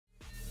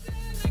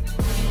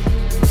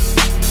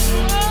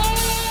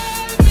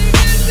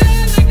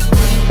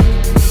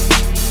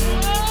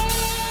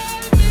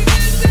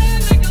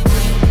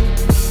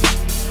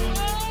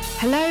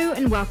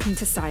welcome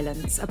to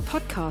Silence, a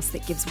podcast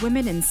that gives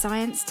women in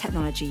science,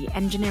 technology,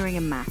 engineering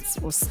and maths,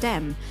 or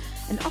STEM,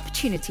 an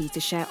opportunity to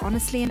share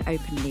honestly and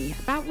openly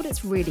about what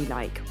it's really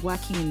like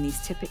working in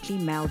these typically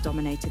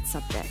male-dominated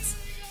subjects.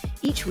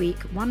 Each week,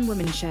 one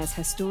woman shares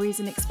her stories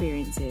and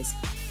experiences.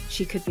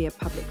 She could be a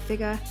public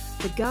figure,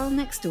 the girl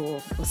next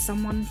door, or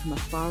someone from a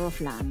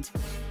far-off land,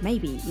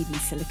 maybe even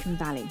Silicon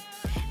Valley.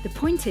 The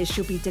point is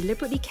she'll be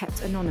deliberately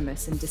kept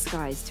anonymous and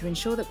disguised to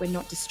ensure that we're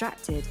not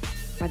distracted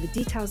by the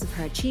details of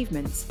her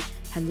achievements,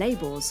 her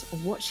labels, or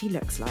what she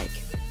looks like.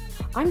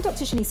 I'm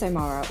Dr. Shanice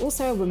O'Mara,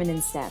 also a woman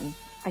in STEM.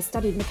 I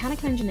studied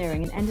mechanical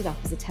engineering and ended up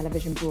as a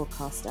television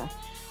broadcaster.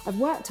 I've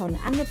worked on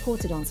and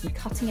reported on some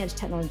cutting-edge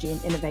technology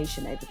and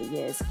innovation over the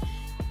years.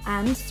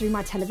 And through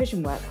my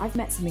television work, I've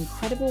met some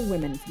incredible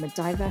women from a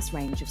diverse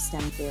range of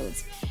STEM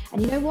fields.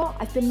 And you know what?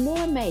 I've been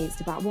more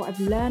amazed about what I've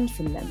learned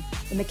from them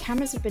when the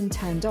cameras have been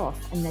turned off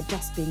and they're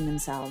just being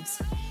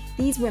themselves.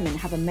 These women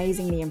have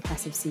amazingly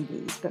impressive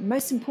CVs, but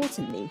most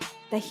importantly,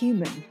 they're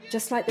human,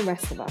 just like the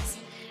rest of us.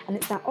 And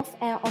it's that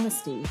off-air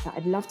honesty that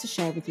I'd love to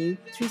share with you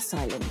through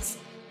Silence.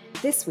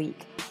 This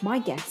week, my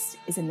guest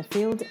is in the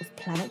field of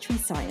planetary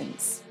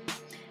science.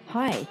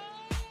 Hi.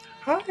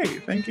 Hi,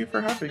 thank you for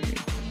having me.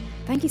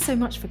 Thank you so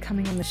much for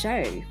coming on the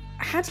show.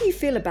 How do you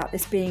feel about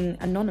this being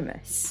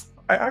anonymous?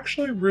 I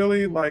actually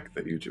really like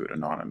that you do it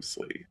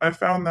anonymously. I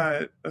found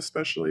that,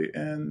 especially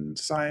in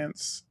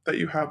science, that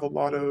you have a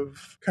lot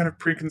of kind of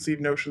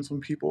preconceived notions when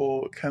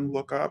people can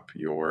look up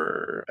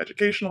your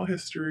educational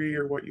history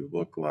or what you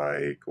look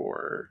like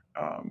or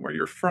where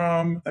you're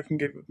from. That can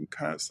give them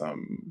kind of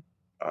some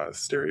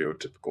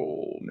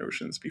stereotypical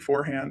notions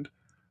beforehand,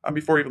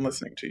 before even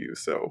listening to you.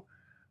 So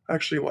I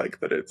actually like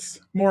that it's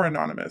more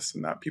anonymous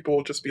and that people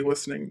will just be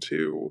listening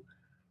to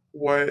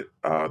what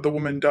the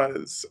woman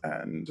does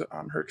and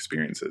her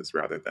experiences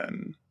rather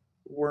than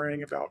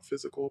worrying about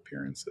physical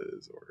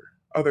appearances or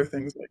other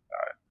things like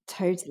that.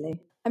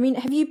 Totally. I mean,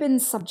 have you been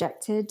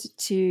subjected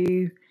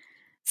to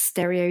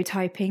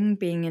stereotyping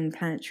being in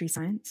planetary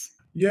science?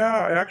 Yeah,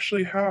 I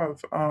actually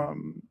have.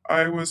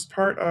 I was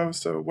part of,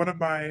 so one of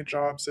my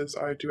jobs is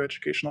I do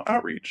educational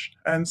outreach.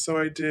 And so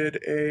I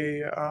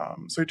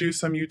so I do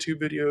some YouTube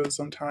videos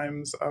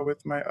sometimes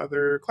with my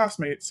other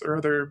classmates or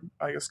other,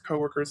 I guess,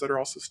 coworkers that are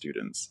also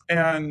students.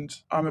 And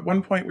at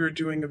one point we were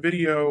doing a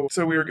video.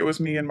 So it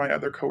was me and my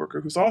other coworker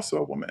who's also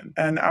a woman.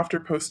 And after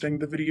posting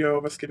the video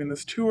of us getting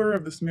this tour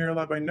of this mirror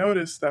lab, I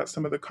noticed that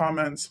some of the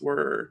comments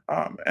were,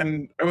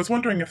 and I was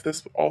wondering if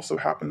this also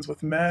happens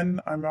with men.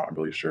 I'm not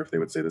really sure if they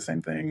would say the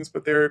same things,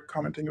 but they're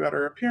commenting about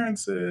our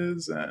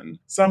appearances, and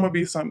some would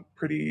be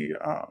pretty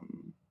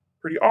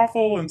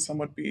awful, and some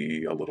would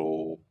be a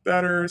little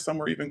better. Some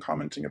were even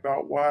commenting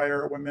about why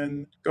are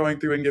women going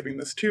through and giving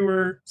this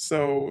tour.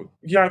 So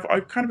yeah,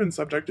 I've kind of been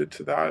subjected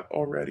to that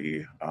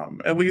already,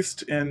 at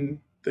least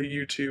in the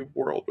YouTube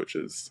world, which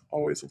is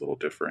always a little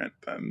different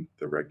than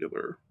the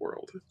regular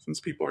world, since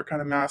people are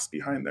kind of masked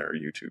behind their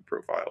YouTube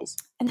profiles.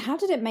 And how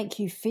did it make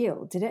you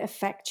feel? Did it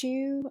affect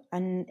you?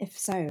 And if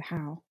so,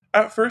 how?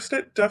 At first,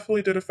 it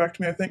definitely did affect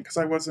me, I think, because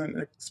I wasn't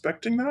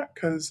expecting that,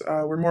 because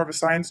we're more of a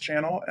science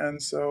channel.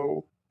 And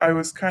so I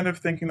was kind of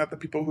thinking that the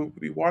people who would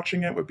be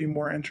watching it would be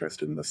more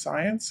interested in the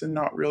science and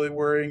not really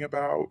worrying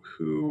about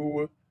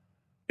who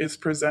is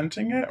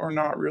presenting it, or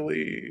not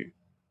really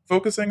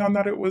focusing on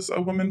that it was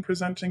a woman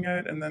presenting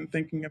it, and then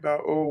thinking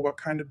about, oh, what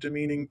kind of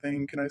demeaning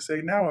thing can I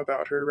say now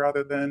about her,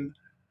 rather than,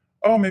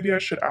 oh, maybe I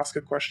should ask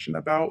a question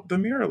about the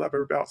mirror lab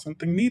or about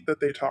something neat that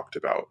they talked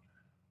about.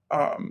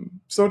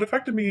 So it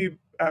affected me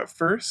at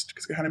first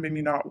because it kind of made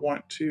me not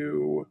want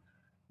to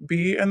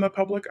be in the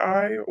public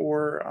eye,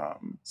 or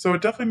so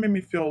it definitely made me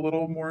feel a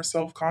little more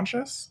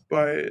self-conscious,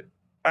 but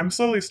I'm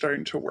slowly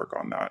starting to work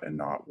on that and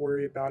not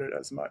worry about it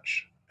as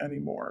much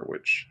anymore,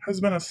 which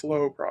has been a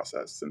slow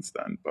process since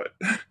then. But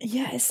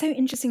yeah, it's so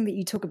interesting that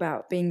you talk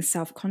about being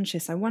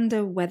self-conscious. I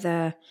wonder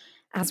whether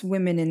as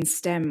women in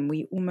STEM,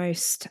 we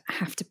almost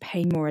have to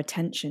pay more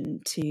attention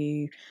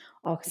to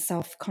our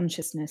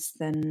self-consciousness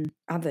than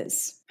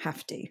others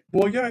have to.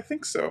 Well, yeah, I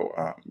think so.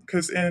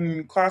 Because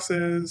in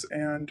classes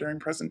and during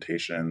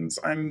presentations,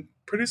 I'm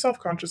pretty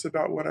self-conscious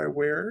about what I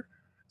wear.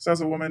 So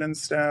as a woman in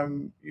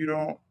STEM, you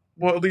don't,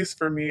 well, at least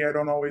for me, I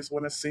don't always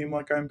want to seem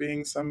like I'm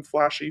being some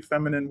flashy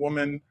feminine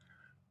woman.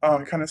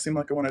 I kind of seem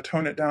like I want to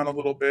tone it down a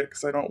little bit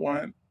because I don't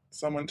want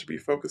someone to be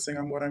focusing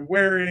on what I'm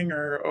wearing,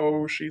 or,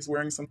 oh, she's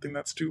wearing something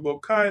that's too low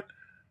cut.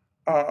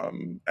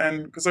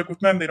 And because like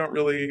with men, they don't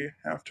really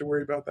have to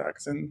worry about that,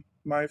 because in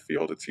my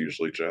field, it's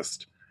usually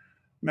just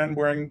men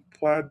wearing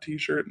plaid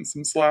t-shirt and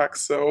some slacks.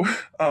 So,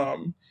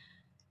 so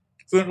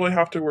they don't really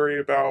have to worry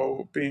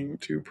about being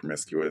too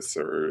promiscuous,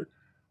 or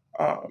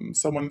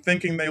someone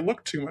thinking they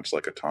look too much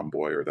like a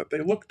tomboy, or that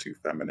they look too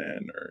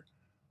feminine. Or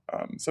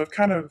so I've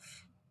kind of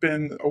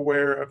been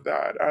aware of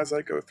that as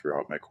I go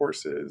throughout my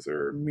courses,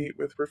 or meet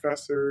with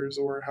professors,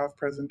 or have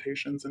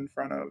presentations in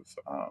front of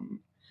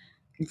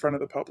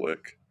the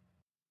public.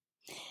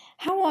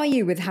 How are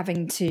you with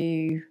having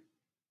to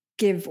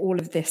give all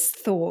of this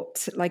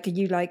thought? Like, are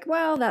you like,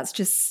 well, that's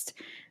just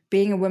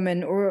being a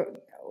woman, or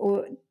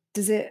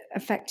does it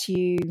affect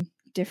you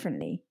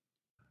differently?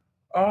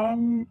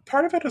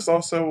 Part of it is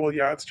also, well,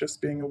 yeah, it's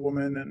just being a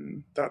woman,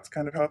 and that's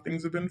kind of how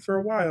things have been for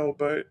a while.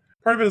 But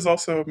part of it is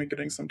also me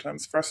getting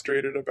sometimes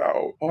frustrated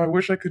about, oh, I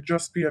wish I could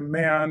just be a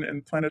man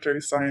in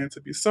planetary science.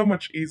 It'd be so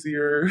much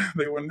easier.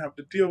 They wouldn't have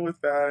to deal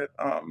with that.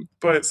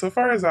 But so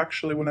far as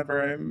actually,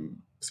 whenever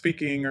I'm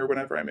speaking or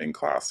whenever I'm in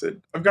class,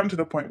 I've gotten to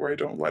the point where I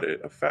don't let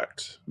it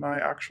affect my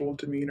actual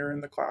demeanor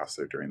in the class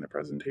or during the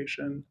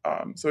presentation.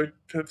 So I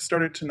have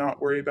started to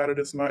not worry about it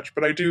as much,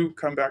 but I do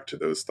come back to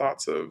those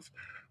thoughts of,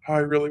 how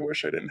I really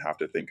wish I didn't have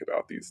to think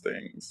about these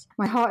things.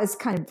 My heart is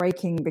kind of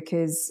breaking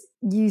because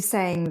you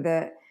saying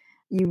that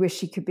you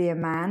wish you could be a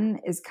man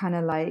is kind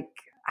of like,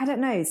 I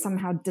don't know,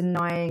 somehow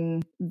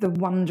denying the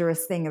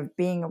wondrous thing of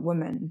being a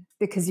woman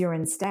because you're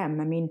in STEM.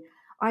 I mean,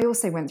 I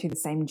also went through the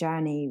same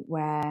journey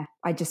where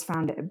I just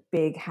found it a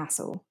big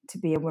hassle to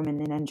be a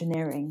woman in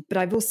engineering. But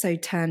I've also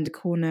turned a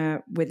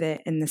corner with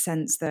it in the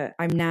sense that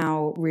I'm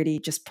now really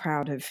just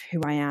proud of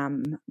who I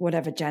am,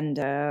 whatever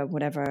gender,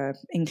 whatever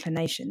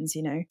inclinations,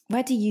 you know.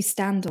 Where do you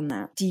stand on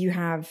that? Do you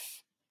have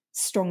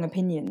strong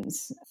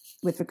opinions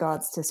with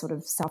regards to sort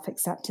of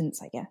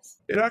self-acceptance, I guess?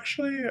 I've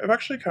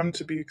actually come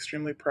to be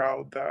extremely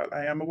proud that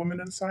I am a woman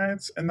in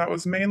science, and that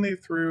was mainly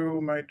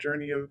through my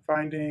journey of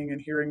finding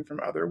and hearing from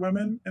other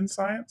women in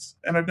science.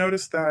 And I've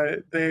noticed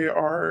that they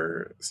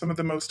are some of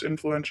the most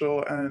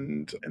influential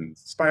and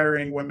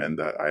inspiring women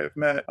that I have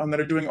met, that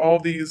are doing all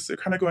these, they're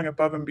kind of going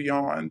above and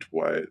beyond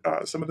what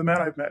some of the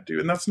men I've met do.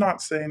 And that's not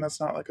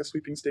like a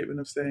sweeping statement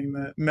of saying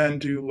that men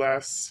do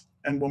less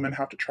and women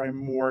have to try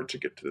more to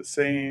get to the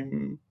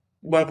same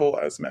level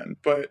as men,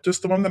 but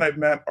just the one that I've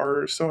met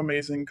are so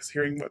amazing because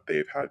hearing what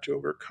they've had to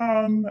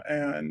overcome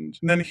and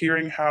then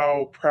hearing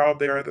how proud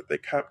they are that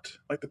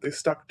that they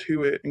stuck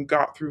to it and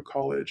got through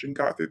college and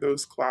got through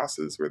those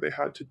classes where they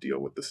had to deal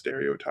with the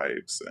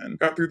stereotypes and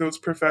got through those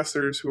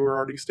professors who were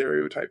already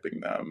stereotyping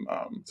them.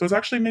 So it's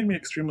actually made me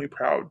extremely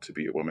proud to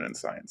be a woman in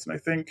science. And I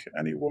think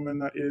any woman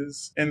that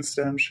is in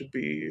STEM should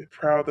be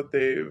proud that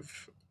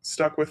they've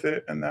stuck with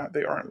it and that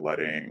they aren't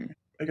letting,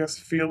 I guess,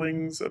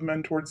 feelings of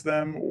men towards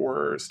them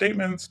or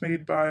statements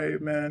made by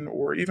men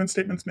or even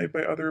statements made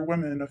by other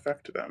women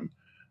affect them.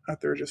 That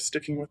they're just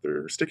sticking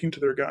to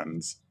their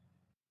guns.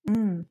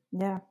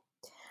 Yeah.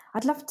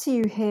 I'd love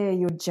to hear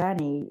your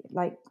journey.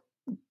 Like,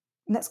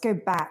 let's go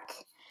back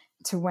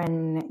to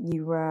when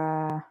you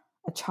were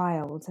a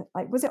child.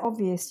 Like, was it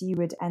obvious you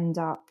would end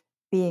up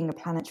being a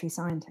planetary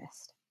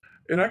scientist?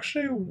 It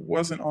actually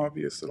wasn't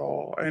obvious at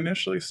all. I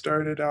initially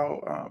started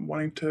out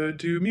wanting to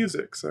do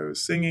music, so I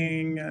was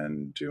singing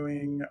and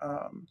doing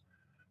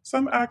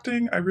some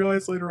acting. I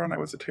realized later on I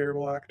was a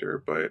terrible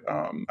actor, but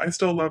I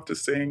still love to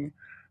sing.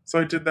 So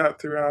I did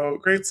that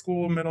throughout grade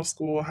school, middle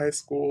school, high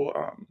school.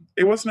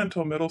 It wasn't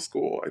until middle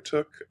school I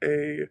took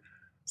a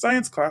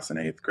science class in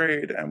eighth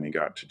grade and we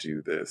got to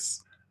do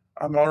this.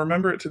 I'll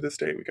remember it to this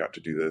day. We got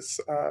to do this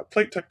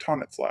plate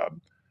tectonics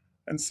lab.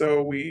 And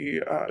so we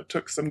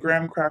took some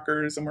graham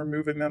crackers and we're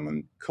moving them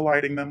and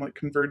colliding them like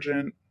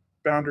convergent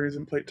boundaries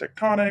in plate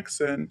tectonics.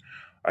 And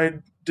I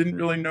didn't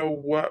really know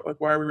why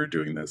we were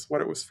doing this,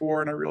 what it was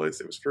for, and I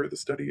realized it was for the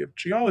study of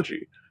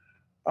geology.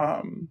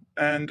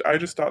 And I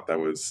just thought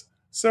that was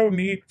so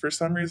neat. For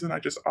some reason, I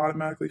just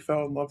automatically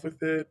fell in love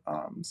with it.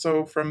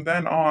 So from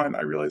then on,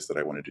 I realized that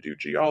I wanted to do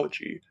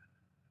geology.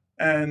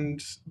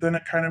 And then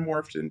it kind of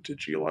morphed into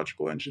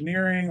geological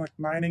engineering, like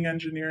mining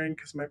engineering,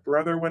 because my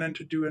brother went in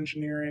to do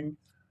engineering.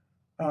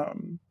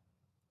 Um,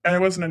 and it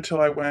wasn't until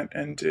I went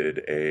and did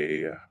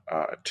a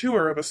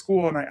tour of a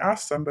school and I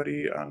asked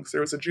somebody, because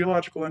there was a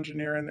geological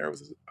engineer and there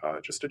was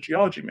just a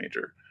geology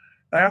major.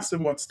 And I asked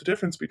him, what's the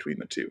difference between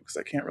the two? Because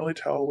I can't really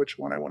tell which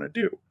one I want to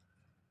do.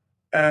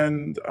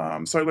 And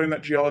so I learned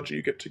that geology,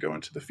 you get to go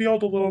into the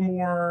field a little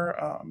more.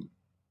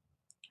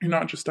 You're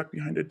not just stuck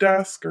behind a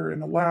desk or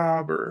in a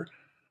lab, or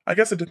I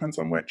guess it depends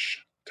on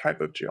which type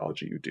of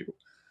geology you do.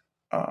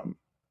 Um,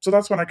 so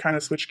that's when I kind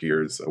of switched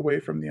gears away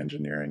from the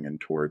engineering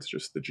and towards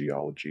just the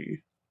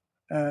geology.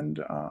 And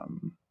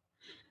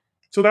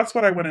so that's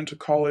what I went into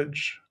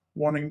college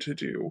wanting to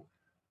do,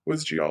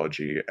 was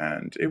geology.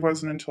 And it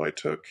wasn't until I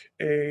took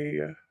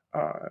a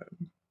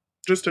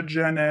just a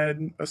gen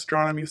ed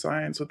astronomy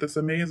science with this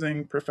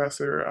amazing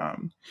professor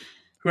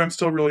who I'm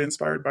still really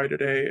inspired by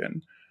today.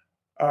 And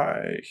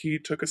he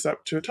took us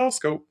up to a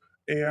telescope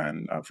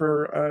and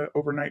for an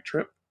overnight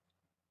trip.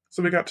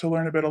 So we got to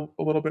learn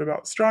a little bit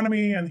about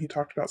astronomy, and he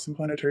talked about some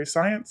planetary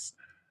science.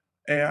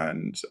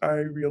 And I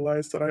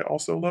realized that I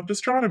also loved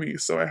astronomy.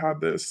 So I had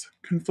this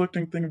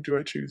conflicting thing of, do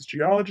I choose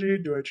geology?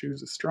 Do I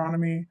choose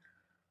astronomy?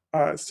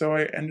 So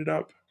I ended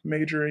up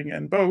majoring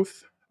in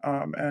both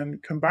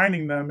and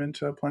combining them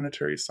into a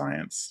planetary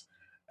science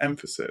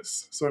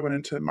emphasis. So I went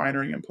into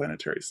minoring in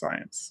planetary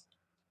science.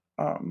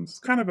 It's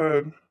kind of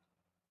a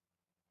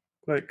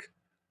like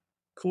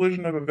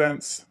collision of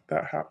events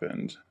that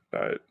happened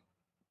that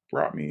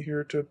brought me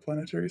here to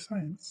planetary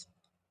science.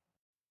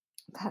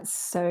 That's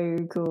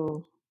so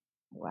cool.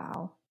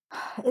 Wow.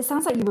 It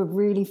sounds like you were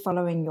really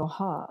following your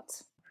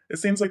heart. It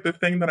seems like the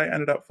thing that I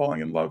ended up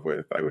falling in love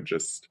with, I would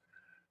just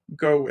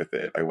go with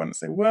it. I wouldn't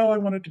say, well, I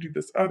wanted to do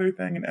this other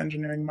thing, and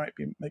engineering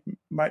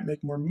might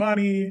make more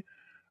money.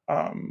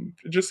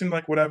 It just seemed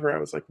like whatever. I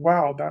was like,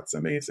 wow, that's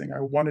amazing.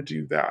 I want to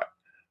do that.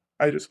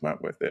 I just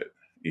went with it,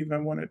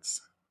 even when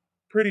it's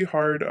pretty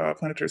hard.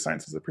 Planetary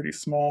science is a pretty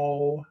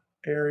small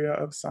area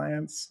of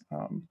science,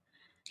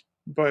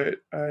 but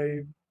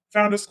I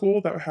found a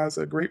school that has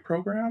a great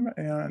program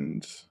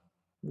and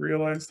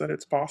realized that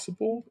it's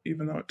possible,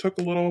 even though it took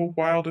a little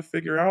while to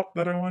figure out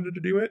that I wanted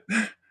to do it.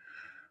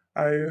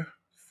 I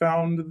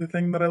found the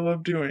thing that I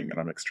love doing, and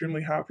I'm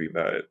extremely happy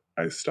that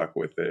I stuck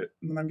with it,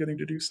 and I'm getting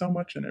to do so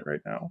much in it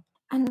right now.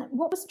 And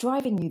what was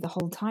driving you the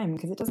whole time?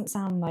 Because it doesn't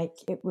sound like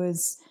it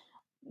was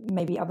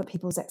maybe other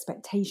people's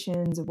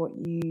expectations of what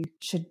you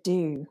should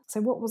do.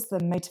 So, what was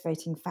the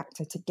motivating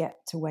factor to get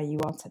to where you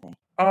are today?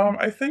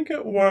 I think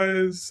it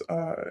was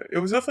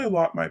definitely a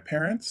lot my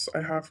parents.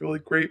 I have really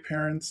great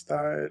parents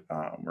that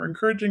were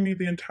encouraging me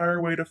the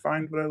entire way to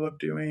find what I love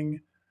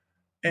doing,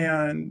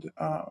 and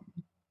um,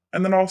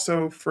 and then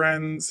also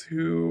friends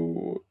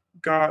who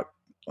got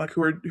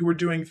who were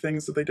doing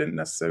things that they didn't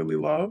necessarily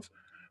love.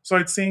 So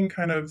I'd seen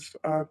kind of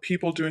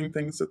people doing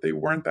things that they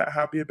weren't that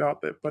happy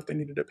about, that but they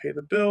needed to pay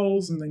the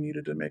bills and they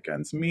needed to make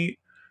ends meet,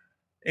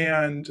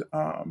 and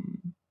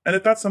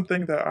if that's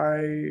something that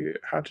I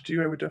had to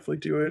do, I would definitely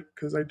do it,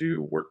 because I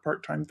do work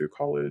part time through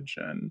college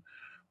and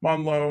I'm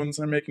on loans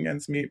and I'm making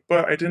ends meet.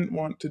 But I didn't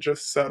want to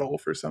just settle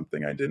for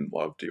something I didn't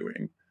love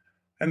doing.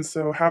 And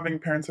so having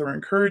parents that were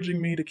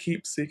encouraging me to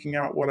keep seeking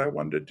out what I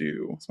wanted to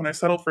do. So when I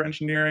settled for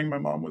engineering, my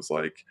mom was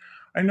like,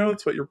 I know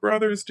that's what your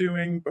brother's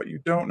doing, but you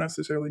don't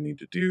necessarily need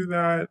to do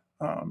that.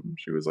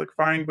 She was like,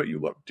 find what you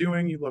love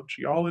doing. You love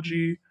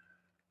geology.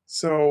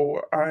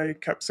 So I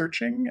kept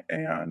searching,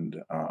 and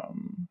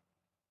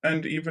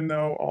even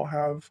though I'll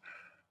have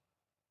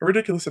a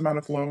ridiculous amount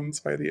of loans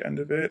by the end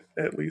of it,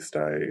 at least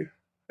I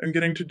am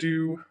getting to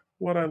do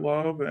what I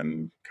love,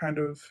 and kind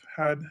of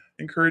had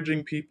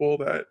encouraging people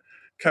that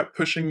kept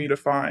pushing me to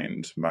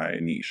find my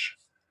niche.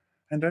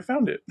 And I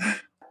found it.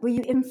 Were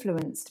you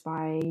influenced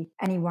by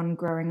anyone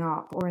growing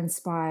up or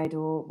inspired,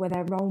 or were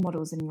there role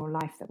models in your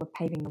life that were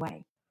paving the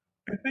way?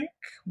 I think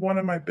one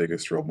of my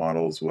biggest role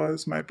models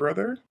was my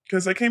brother,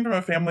 because I came from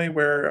a family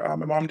where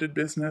my mom did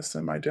business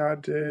and my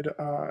dad did.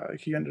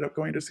 He ended up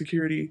going to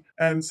security,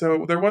 and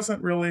so there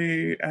wasn't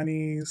really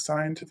any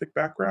scientific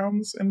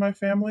backgrounds in my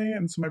family.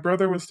 And so my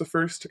brother was the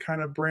first to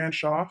kind of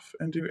branch off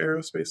and do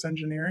aerospace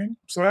engineering.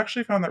 So I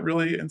actually found that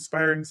really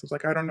inspiring. So it's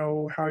like, I don't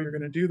know how you're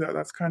going to do that.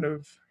 That's kind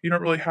of, you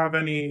don't really have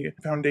any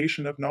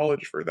foundation of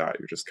knowledge for that.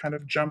 You're just kind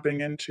of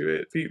jumping into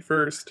it feet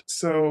first.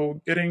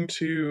 So getting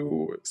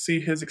to see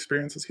his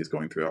experiences he's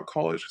going throughout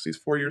college, because he's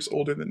 4 years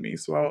older than me.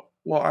 So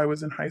while I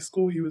was in high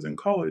school, he was in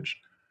college.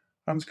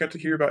 Just got to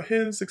hear about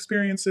his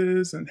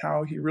experiences and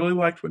how he really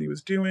liked what he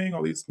was doing,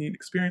 all these neat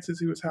experiences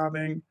he was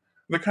having.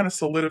 That kind of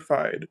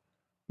solidified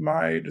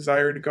my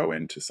desire to go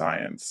into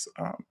science,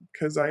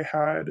 because I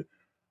had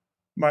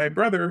my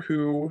brother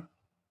who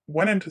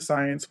went into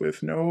science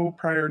with no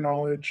prior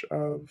knowledge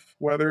of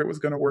whether it was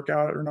going to work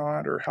out or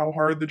not, or how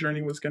hard the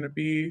journey was going to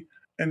be.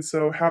 And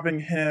so having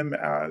him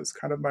as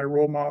kind of my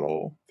role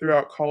model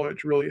throughout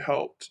college really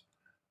helped.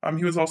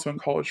 He was also in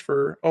college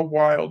for a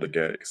while to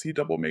get, because he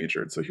double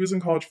majored. So he was in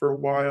college for a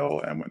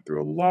while and went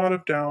through a lot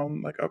of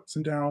ups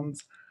and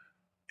downs.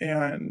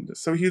 And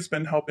so he's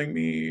been helping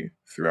me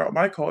throughout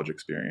my college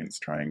experience,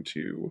 trying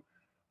to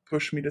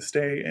push me to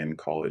stay in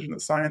college and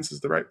that science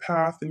is the right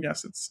path. And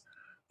yes, it's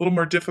a little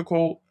more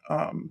difficult,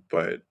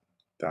 but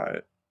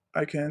that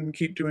I can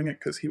keep doing it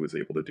because he was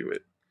able to do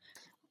it.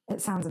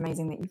 It sounds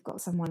amazing that you've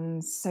got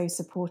someone so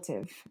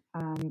supportive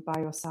by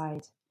your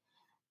side.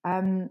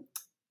 Um,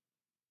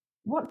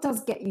 what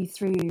does get you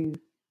through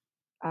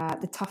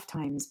the tough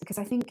times? Because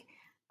I think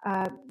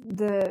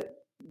the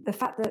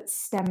fact that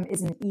STEM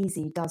isn't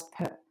easy does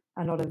put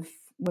a lot of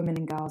women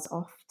and girls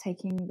off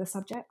taking the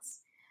subjects.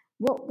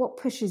 What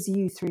pushes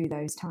you through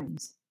those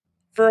times?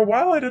 For a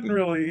while, I didn't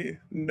really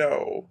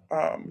know,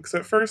 because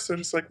at first I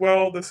was just like,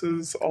 well, this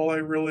is all I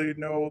really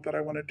know that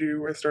I want to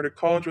do. I started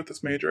college with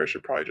this major. I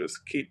should probably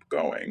just keep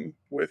going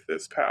with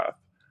this path.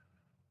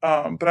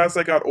 But as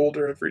I got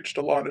older, I've reached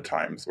a lot of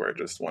times where I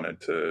just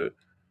wanted to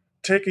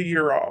take a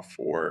year off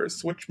or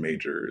switch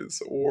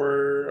majors,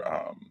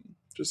 or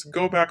just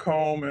go back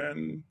home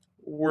and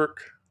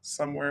work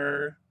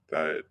somewhere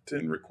that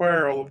didn't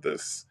require all of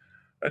this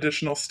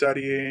additional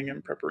studying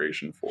and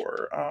preparation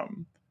for.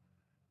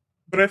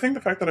 But I think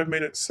the fact that I've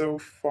made it so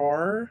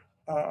far,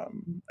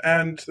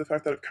 and the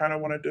fact that I've kind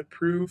of wanted to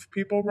prove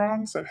people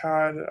wrong, so I've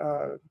had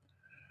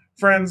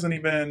friends and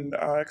even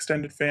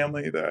extended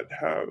family that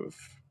have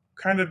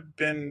kind of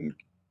been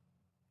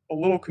a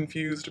little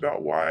confused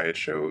about why I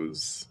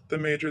chose the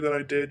major that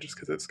I did, just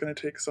because it's going to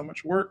take so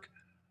much work.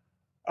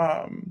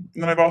 And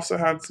then I've also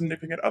had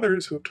significant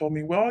others who have told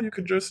me, well, you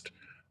could just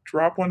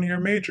drop one of your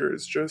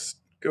majors, just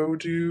go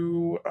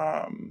do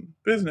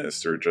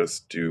business, or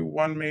just do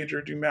one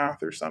major, do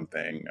math or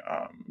something.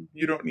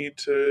 You don't need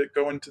to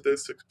go into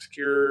this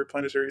obscure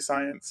planetary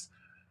science.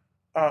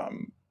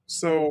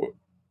 So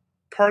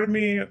part of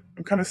me,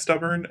 I'm kind of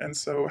stubborn, and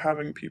so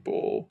having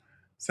people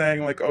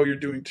saying like, "Oh, you're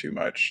doing too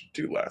much,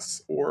 do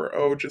less," or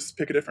 "Oh, just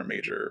pick a different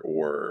major,"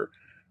 or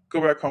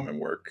 "Go back home and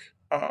work."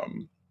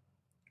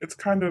 It's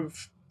kind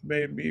of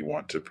made me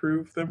want to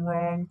prove them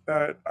wrong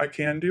that I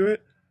can do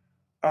it.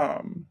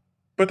 Um,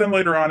 but then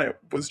later on, it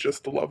was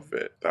just the love of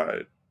it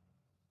that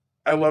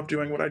I love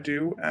doing what I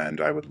do,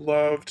 and I would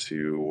love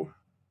to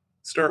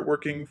start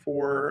working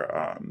for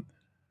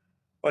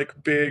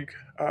like big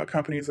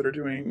companies that are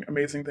doing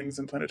amazing things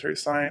in planetary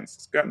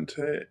science. Gotten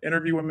to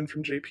interview women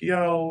from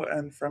JPL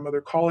and from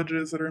other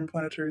colleges that are in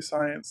planetary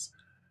science.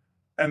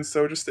 And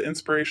so just the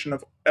inspiration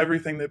of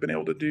everything they've been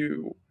able to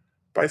do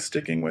by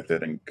sticking with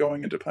it and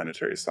going into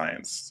planetary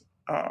science.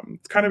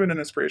 It's kind of been an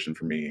inspiration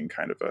for me and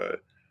kind of a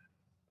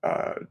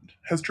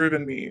has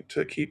driven me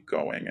to keep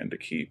going and to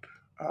keep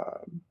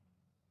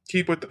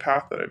with the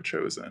path that I've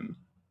chosen.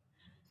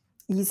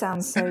 You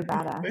sound so Thank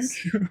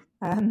badass. you.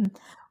 Um,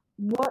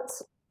 what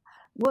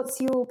what's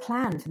your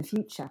plan for the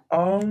future?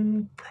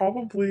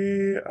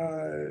 Probably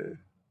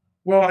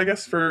well, I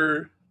guess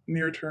for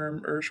near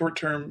term or short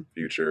term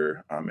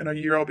future, in a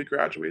year I'll be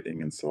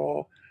graduating, and so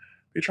I'll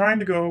be trying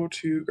to go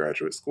to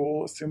graduate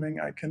school, assuming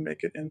I can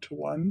make it into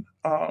one.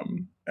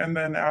 And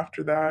then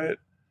after that,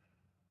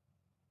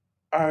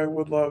 I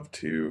would love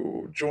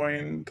to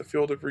join the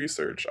field of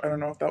research. I don't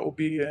know if that will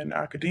be in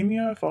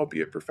academia, if I'll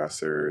be a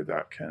professor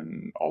that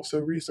can also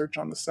research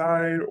on the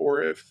side,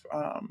 or if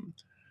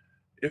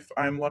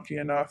I'm lucky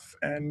enough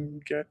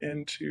and get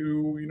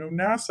into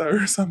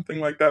NASA or something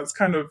like that. It's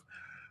kind of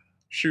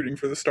shooting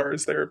for the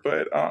stars there.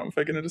 But if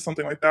I get into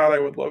something like that, I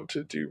would love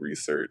to do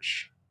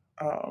research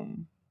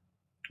um,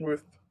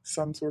 with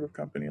some sort of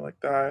company like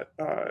that.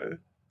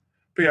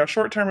 But yeah,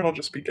 short term, it'll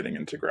just be getting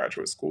into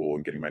graduate school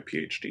and getting my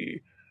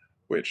PhD,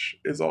 which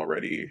is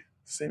already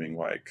seeming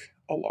like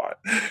a lot.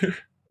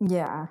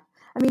 Yeah.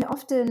 I mean,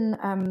 often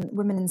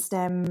women in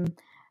STEM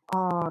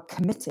are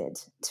committed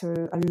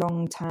to a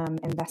long term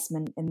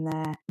investment in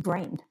their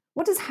brain.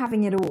 What does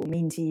having it all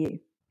mean to you?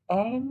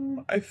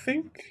 I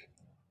think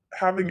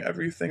having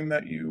everything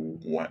that you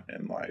want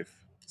in life.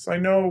 So I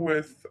know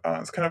with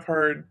it's kind of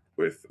hard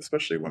with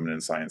especially women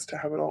in science to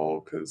have it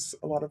all because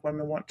a lot of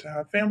women want to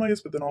have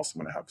families, but then also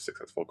want to have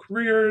successful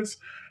careers,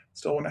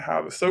 still want to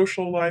have a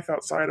social life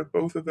outside of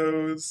both of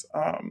those.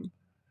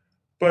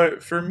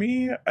 But for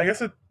me, I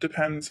guess it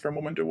depends from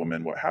woman to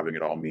woman what having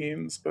it all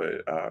means.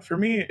 But for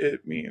me,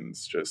 it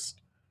means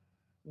just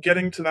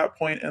getting to that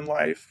point in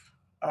life,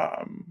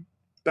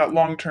 that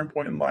long term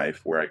point in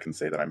life where I can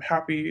say that I'm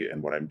happy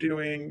in what I'm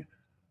doing.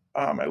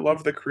 I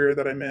love the career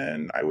that I'm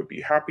in. I would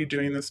be happy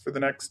doing this for the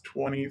next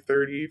 20,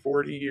 30,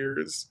 40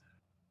 years.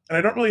 And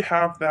I don't really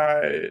have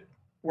that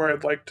where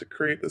I'd like to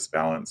create this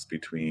balance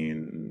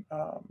between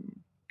a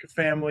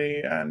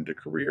family and a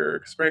career.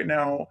 Because right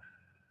now,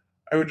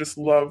 I would just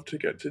love to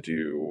get to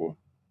do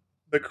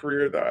the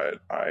career that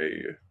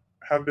I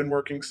have been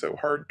working so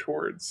hard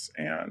towards.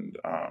 And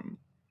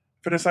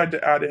if I decide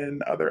to add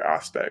in other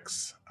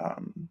aspects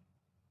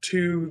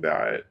to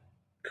that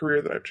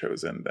career that I've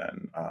chosen,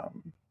 then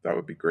that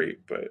would be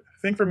great. But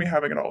I think for me,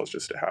 having it all is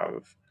just to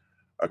have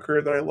a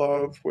career that I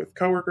love with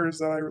coworkers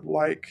that I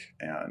like,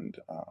 and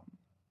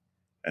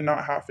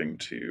not having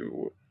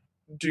to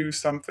do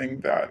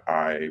something that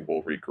I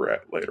will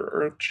regret later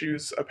or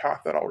choose a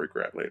path that I'll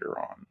regret later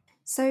on.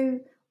 So,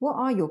 what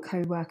are your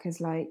co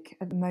workers like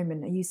at the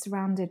moment? Are you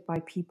surrounded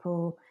by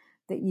people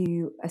that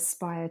you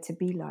aspire to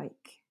be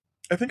like?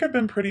 I think I've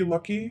been pretty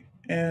lucky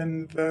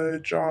in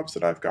the jobs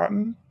that I've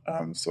gotten.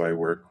 So I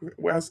work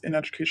as in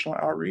educational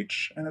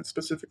outreach, and it's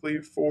specifically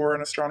for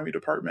an astronomy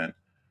department.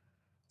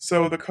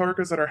 So the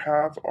coworkers that I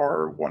have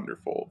are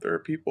wonderful. There are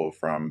people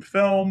from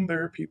film.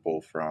 There are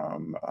people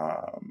from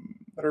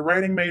that are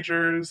writing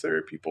majors. There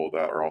are people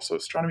that are also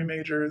astronomy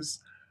majors,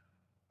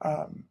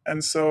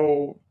 and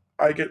so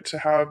I get to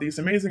have these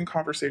amazing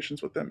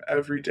conversations with them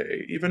every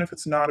day. Even if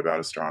it's not about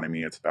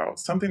astronomy, it's about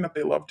something that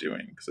they love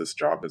doing. Because this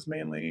job is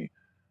mainly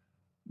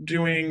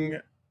doing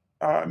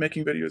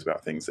making videos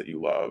about things that you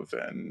love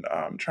and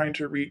trying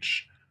to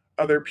reach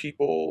other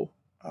people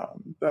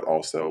that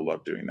also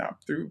love doing that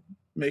through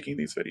making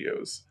these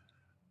videos.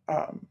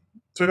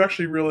 So I've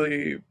actually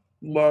really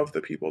loved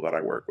the people that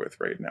I work with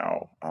right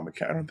now. I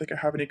don't think I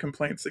have any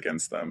complaints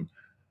against them.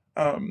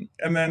 And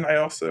then I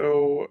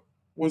also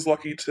was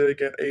lucky to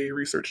get a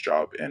research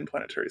job in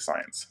planetary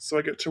science. So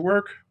I get to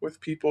work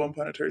with people in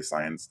planetary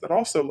science that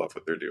also love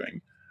what they're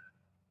doing.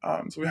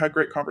 So we had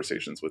great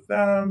conversations with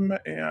them,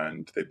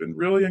 and they've been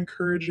really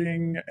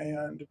encouraging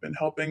and have been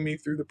helping me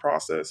through the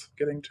process of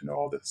getting to know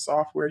all the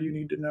software you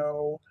need to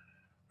know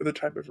for the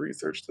type of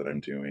research that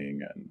I'm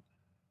doing,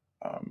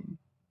 um,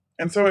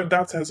 and so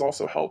that has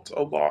also helped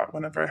a lot.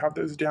 Whenever I have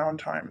those down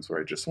times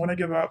where I just want to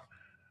give up,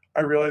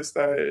 I realize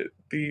that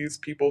these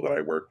people that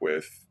I work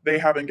with, they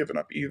haven't given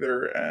up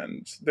either,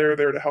 and they're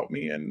there to help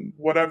me in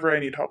whatever I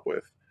need help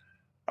with.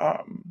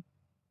 Um,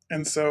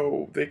 and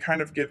so they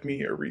kind of give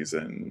me a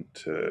reason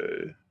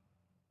to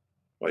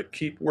like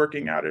keep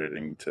working at it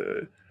and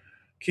to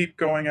keep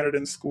going at it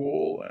in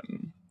school,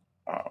 and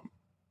um,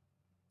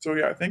 So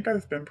yeah, I think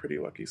I've been pretty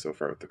lucky so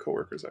far with the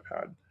coworkers I've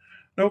had.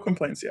 No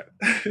complaints yet.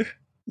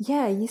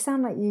 Yeah, you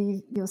sound like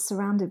you're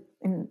surrounded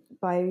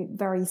by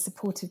very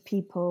supportive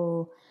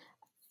people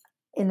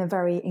in a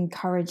very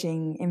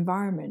encouraging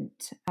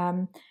environment.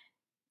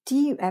 Do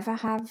you ever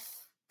have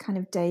kind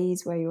of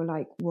days where you're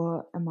like,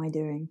 what am I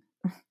doing?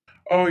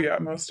 Oh yeah,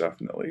 most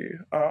definitely.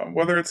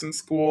 Whether it's in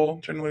school,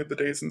 generally the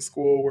days in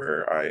school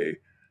where I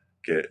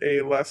get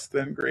a less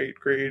than great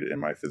grade in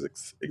my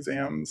physics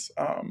exams,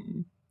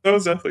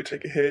 those definitely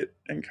take a hit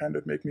and kind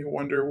of make me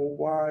wonder, well,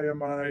 why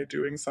am I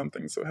doing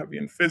something so heavy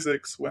in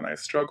physics when I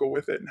struggle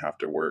with it and have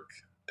to work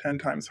 10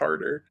 times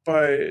harder?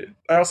 But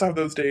I also have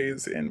those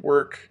days in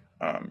work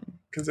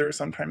because there are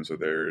some times where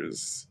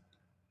there's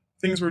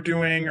things we're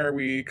doing or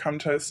we come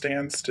to a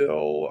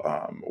standstill,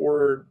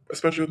 or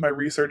especially with my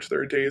research,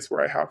 there are days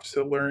where I have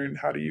to learn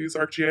how to use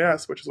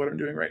ArcGIS, which is what I'm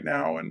doing right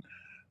now. And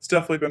it's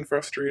definitely been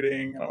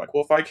frustrating. And I'm like,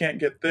 well, if I can't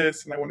get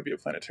this and I want to be a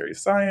planetary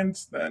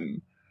science,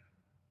 then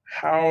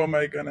how am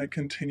I going to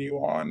continue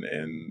on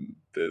in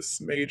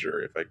this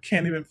major if I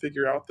can't even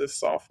figure out this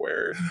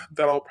software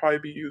that I'll probably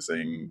be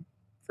using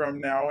from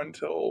now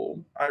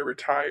until I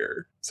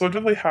retire? So I've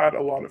definitely had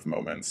a lot of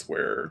moments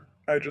where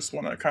I just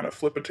want to kind of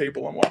flip a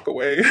table and walk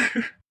away.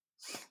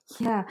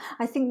 Yeah,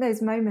 I think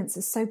those moments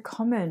are so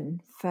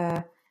common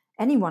for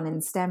anyone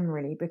in STEM,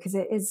 really, because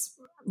it is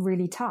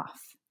really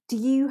tough. Do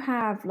you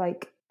have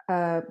like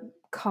a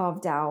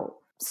carved out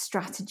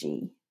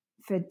strategy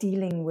for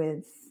dealing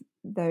with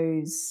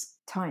those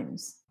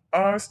times?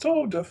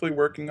 Still definitely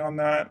working on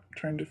that,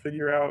 trying to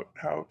figure out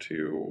how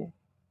to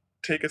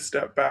take a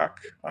step back.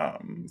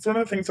 So one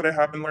of the things that I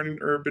have been learning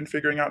or been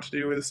figuring out to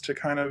do is to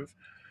kind of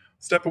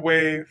step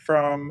away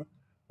from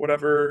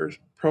whatever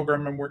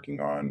program I'm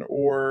working on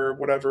or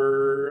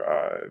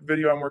whatever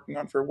video I'm working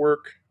on for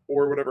work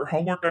or whatever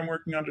homework I'm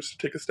working on, just to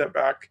take a step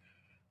back,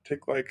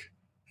 take like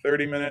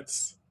 30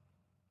 minutes,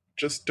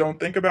 just don't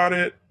think about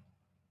it,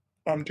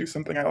 do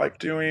something I like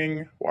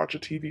doing, watch a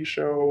TV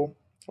show.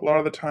 A lot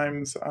of the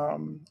times,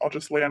 I'll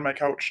just lay on my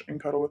couch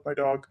and cuddle with my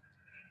dog,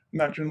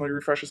 and that generally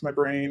refreshes my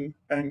brain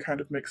and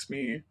kind of makes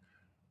me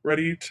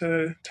ready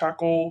to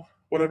tackle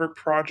whatever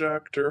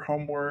project or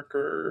homework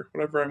or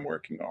whatever I'm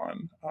working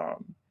on.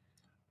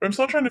 But I'm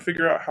still trying to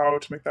figure out how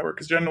to make that work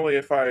because generally,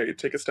 if I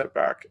take a step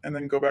back and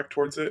then go back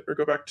towards it or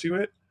go back to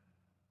it,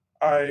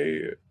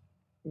 I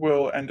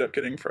will end up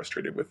getting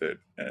frustrated with it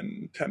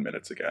in 10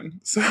 minutes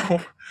again.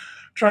 So,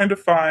 trying to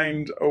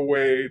find a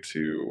way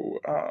to,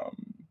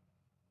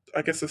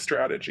 I guess, a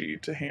strategy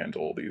to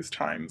handle these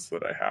times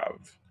that I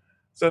have.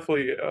 It's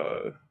definitely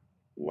a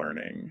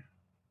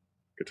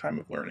time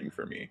of learning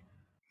for me.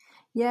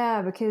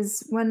 Yeah,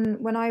 because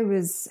when I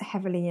was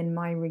heavily in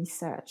my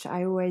research,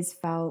 I always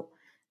felt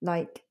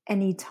like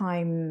any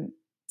time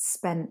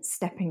spent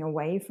stepping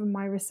away from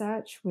my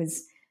research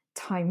was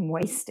time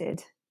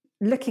wasted.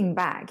 Looking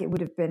back, it would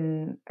have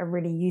been a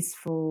really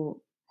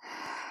useful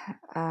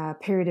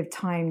period of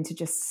time to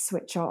just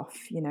switch off,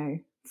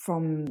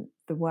 from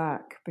the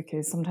work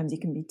because sometimes you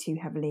can be too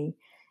heavily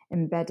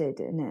embedded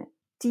in it.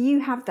 Do you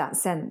have that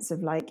sense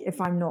of like,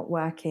 if I'm not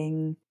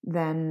working,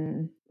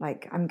 then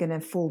like I'm going to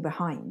fall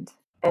behind?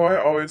 Oh,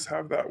 I always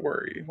have that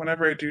worry.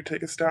 Whenever I do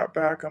take a step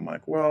back, I'm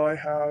like, well, I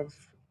have,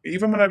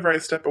 even whenever I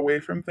step away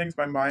from things,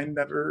 my mind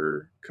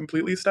never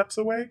completely steps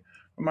away.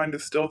 My mind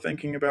is still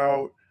thinking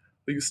about,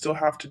 well, you still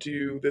have to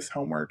do this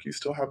homework, you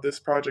still have this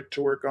project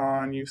to work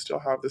on, you still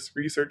have this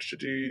research to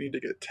do, you need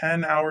to get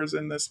 10 hours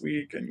in this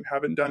week, and you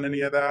haven't done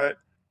any of that.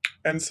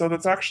 And so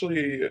that's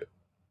actually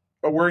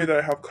a worry that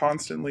I have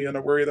constantly, and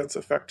a worry that's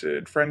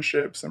affected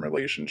friendships and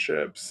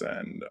relationships,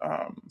 and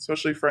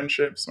especially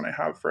friendships when I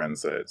have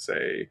friends that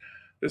say,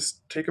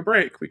 just take a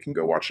break, we can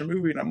go watch a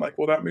movie. And I'm like,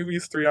 well, that movie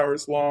is 3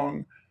 hours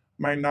long.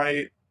 My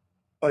night,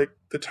 like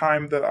the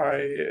time that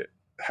I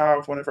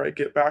have whenever I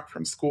get back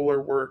from school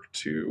or work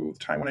to the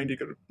time when I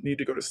need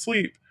to go to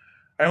sleep,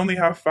 I only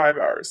have 5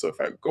 hours. So if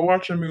I go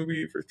watch a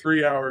movie for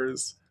 3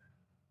 hours,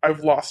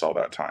 I've lost all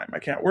that time. I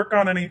can't work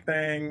on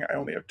anything. I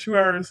only have 2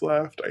 hours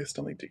left. I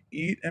still need to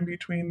eat in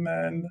between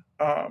then.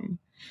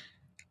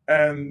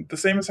 And the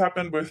same has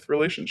happened with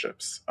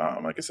relationships.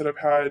 Like I said, I've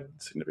had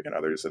significant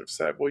others that have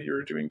said, well,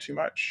 you're doing too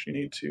much. You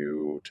need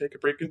to take a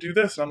break and do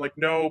this. And I'm like,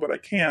 no, but I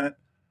can't.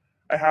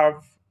 I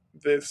have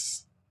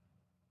this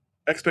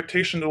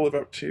expectation to live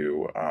up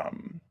to.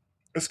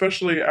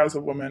 Especially as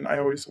a woman, I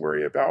always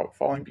worry about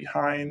falling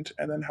behind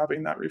and then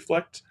having that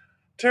reflect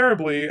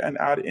terribly and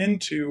add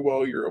into,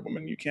 well, you're a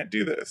woman, you can't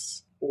do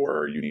this,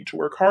 or you need to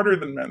work harder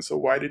than men, so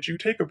why did you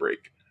take a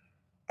break?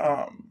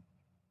 Um,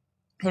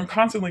 so I'm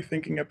constantly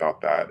thinking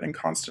about that and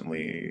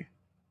constantly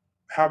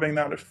having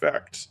that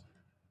affect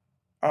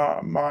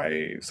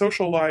my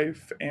social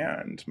life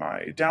and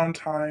my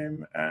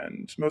downtime.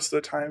 And most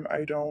of the time,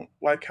 I don't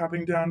like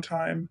having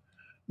downtime.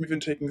 I'm even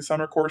taking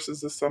summer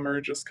courses this summer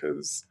just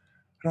because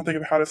I don't think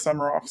I've had a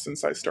summer off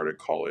since I started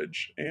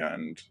college.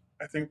 And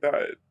I think that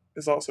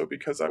is also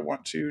because I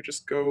want to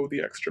just go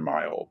the extra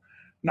mile,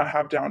 not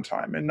have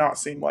downtime, and not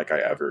seem like I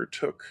ever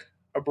took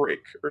a break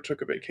or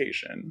took a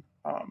vacation,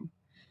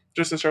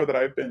 just to show that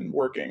I've been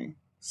working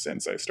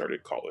since I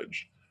started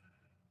college,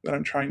 that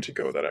I'm trying to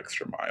go that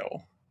extra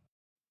mile.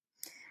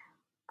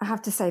 I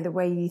have to say, the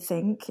way you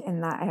think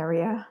in that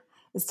area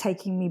is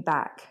taking me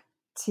back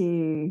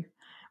to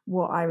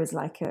what I was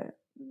like at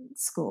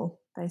school,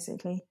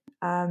 basically.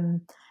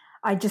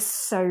 I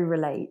just so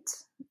relate.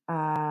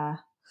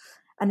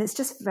 And it's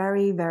just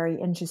very, very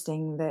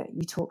interesting that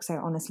you talk so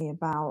honestly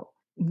about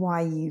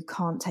why you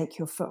can't take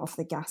your foot off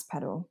the gas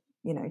pedal,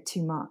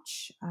 too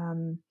much.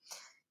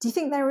 Do you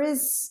think there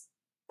is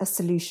a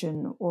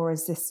solution, or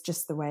is this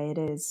just the way it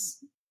is?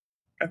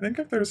 I think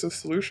if there's a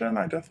solution,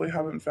 I definitely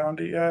haven't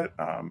found it yet.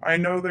 I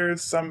know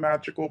there's some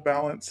magical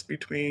balance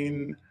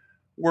between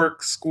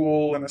work,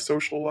 school, and a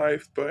social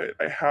life, but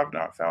I have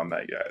not found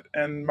that yet.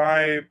 And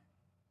my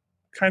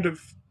kind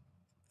of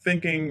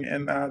thinking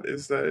in that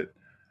is that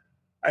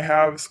I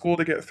have school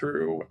to get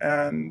through,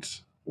 and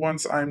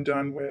once I'm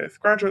done with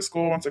graduate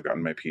school, once I've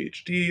gotten my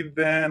PhD,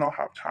 then I'll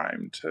have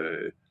time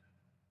to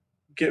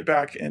get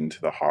back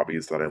into the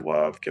hobbies that I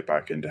love, get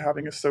back into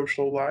having a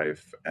social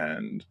life.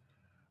 And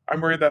I'm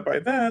worried that by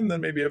then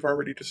maybe I've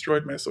already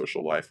destroyed my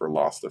social life or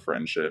lost the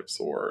friendships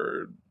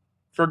or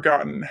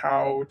forgotten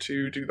how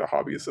to do the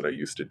hobbies that I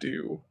used to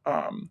do.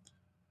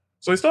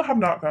 So I still have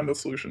not found a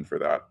solution for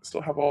that. I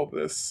still have all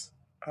this.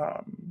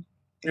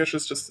 It's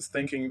just this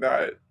thinking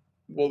that,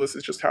 well, this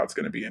is just how it's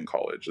going to be in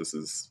college. This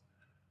is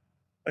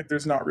like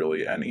there's not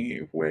really any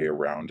way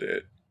around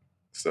it.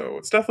 So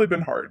it's definitely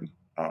been hard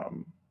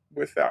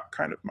with that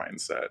kind of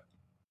mindset.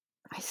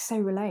 I so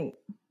relate.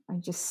 I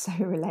just so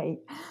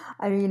relate.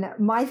 I mean,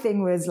 my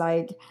thing was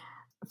like,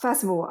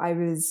 first of all, I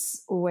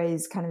was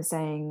always kind of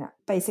saying,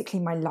 basically,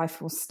 my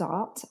life will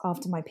start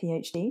after my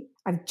PhD.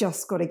 I've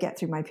just got to get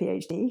through my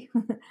PhD.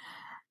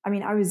 I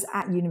mean, I was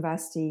at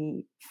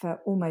university for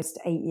almost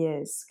 8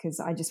 years because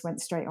I just went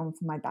straight on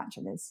for my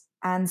bachelor's.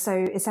 And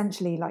so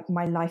essentially, like,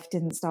 my life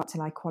didn't start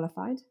till I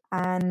qualified.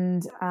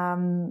 And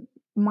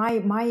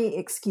my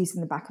excuse in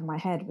the back of my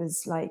head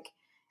was like,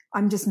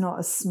 I'm just not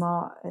as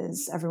smart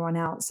as everyone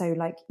else. So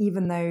like,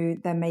 even though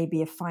there may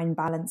be a fine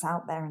balance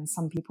out there and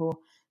some people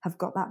have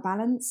got that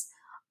balance,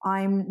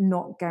 I'm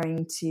not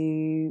going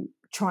to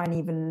try and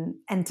even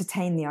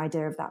entertain the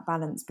idea of that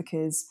balance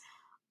because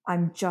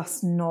I'm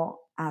just not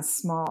as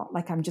smart.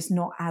 Like, I'm just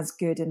not as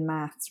good in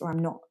maths, or I'm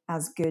not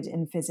as good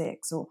in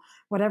physics, or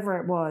whatever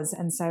it was.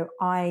 And so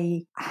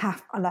I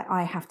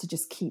have to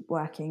just keep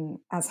working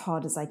as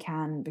hard as I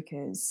can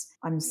because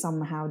I'm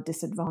somehow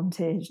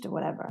disadvantaged or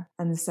whatever.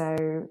 And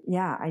so,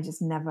 yeah, I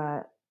just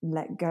never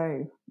let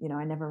go.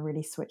 I never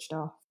really switched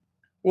off.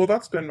 Well,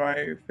 that's been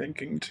my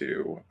thinking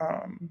too.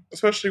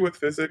 Especially with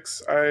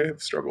physics, I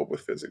have struggled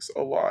with physics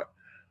a lot.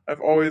 I've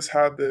always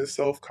had this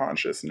self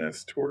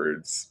consciousness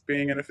towards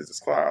being in a physics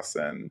class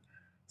and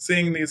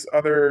seeing these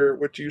other,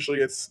 which usually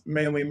it's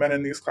mainly men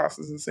in these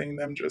classes, and seeing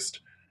them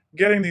just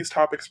getting these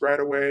topics right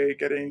away,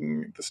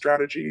 getting the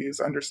strategies,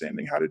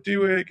 understanding how to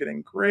do it,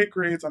 getting great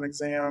grades on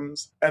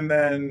exams. And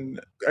then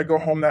I go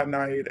home that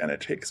night and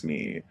it takes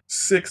me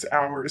 6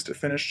 hours to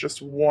finish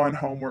just one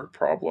homework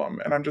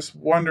problem. And I'm just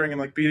wondering and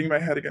like beating my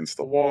head against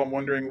the wall. I'm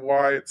wondering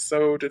why it's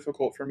so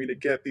difficult for me to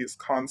get these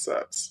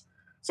concepts.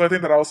 So I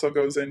think that also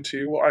goes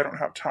into, well, I don't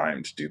have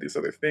time to do these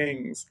other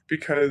things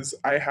because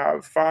I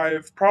have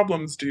 5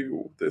 problems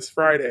due this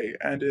Friday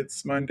and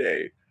it's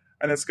Monday.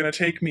 And it's going to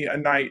take me a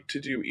night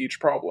to do each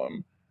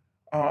problem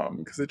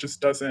because it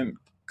just doesn't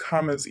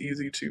come as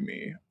easy to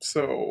me.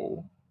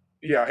 So,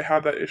 yeah, I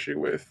had that issue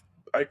with,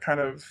 I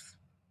kind of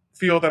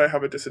feel that I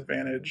have a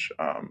disadvantage.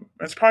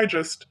 It's probably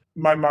just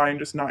my mind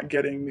just not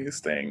getting these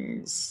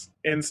things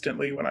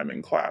instantly when I'm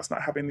in class,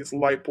 not having these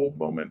light bulb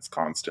moments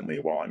constantly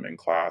while I'm in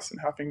class and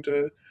having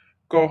to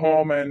go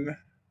home and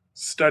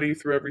study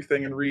through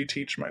everything and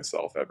reteach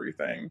myself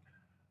everything.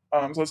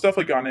 So it's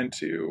definitely gone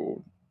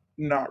into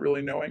not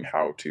really knowing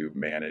how to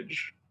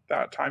manage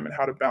that time and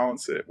how to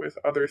balance it with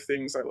other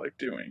things I like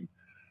doing.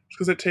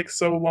 Because it takes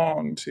so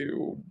long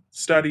to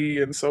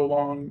study and so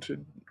long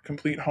to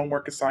complete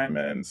homework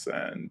assignments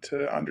and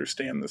to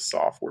understand the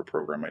software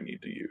program I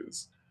need to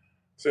use.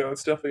 So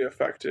it's definitely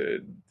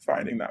affected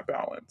finding that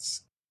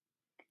balance.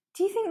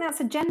 Do you think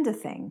that's a gender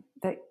thing,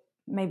 that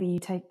maybe you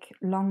take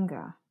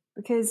longer?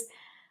 Because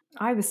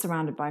I was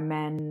surrounded by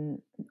men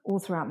all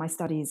throughout my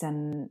studies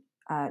and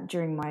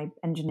during my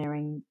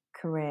engineering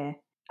career.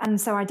 And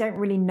so I don't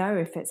really know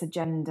if it's a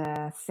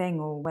gender thing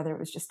or whether it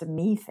was just a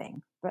me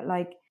thing. But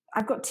like,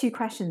 I've got 2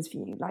 questions for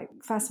you. Like,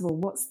 first of all,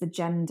 what's the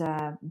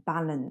gender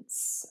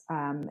balance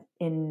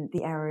in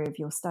the area of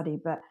your study?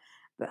 But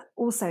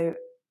also,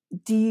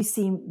 do you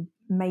see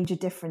major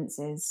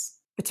differences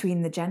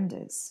between the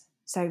genders?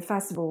 So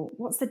first of all,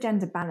 what's the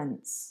gender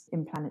balance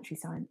in planetary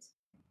science?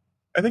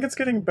 I think it's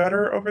getting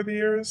better over the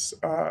years,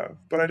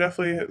 but I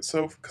definitely,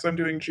 so because I'm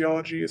doing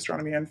geology,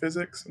 astronomy, and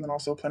physics, and then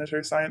also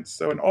planetary science.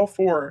 So in all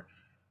 4,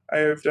 I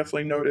have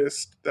definitely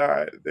noticed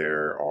that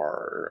there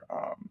are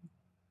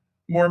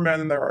more men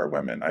than there are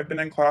women. I've been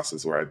in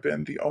classes where I've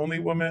been the only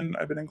woman.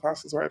 I've been in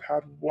classes where I've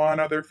had one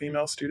other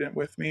female student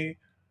with me.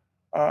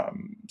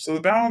 So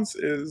the balance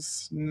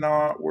is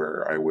not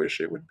where I wish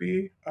it would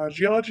be.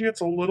 Geology,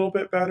 it's a little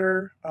bit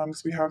better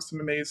because we have some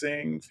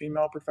amazing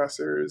female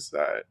professors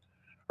that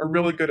are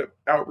really good at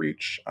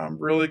outreach,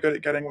 really good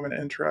at getting women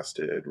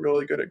interested,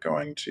 really good at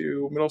going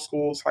to middle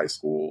schools, high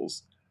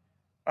schools,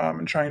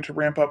 and trying to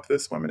ramp up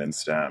this women in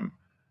STEM.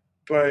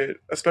 But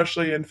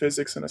especially in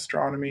physics and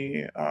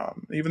astronomy,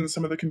 even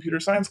some of the computer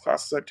science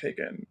classes I've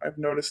taken, I've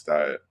noticed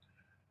that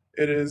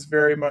it is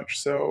very much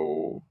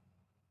so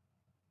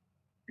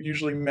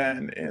usually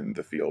men in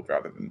the field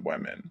rather than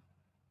women.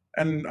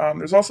 And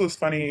there's also this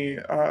funny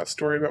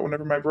story about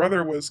whenever my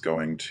brother was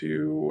going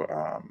to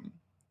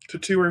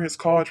tour his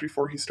college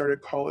before he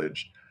started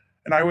college,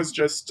 and I was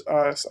just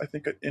I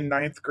think in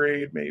ninth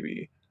grade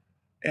maybe,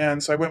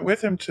 and so I went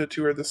with him to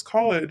tour this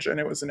college, and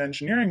it was an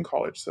engineering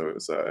college, so it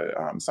was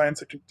a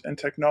science and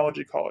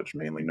technology college,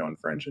 mainly known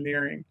for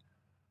engineering.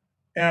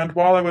 And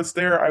while I was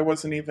there, I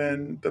wasn't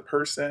even the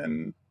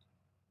person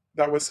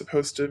that was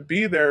supposed to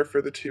be there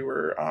for the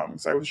tour,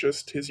 so I was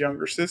just his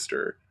younger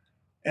sister,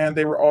 and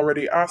they were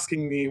already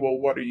asking me, well,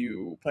 what are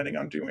you planning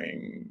on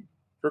doing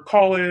for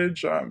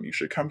college? You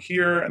should come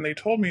here. And they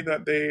told me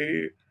that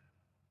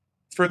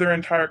for their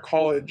entire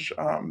college,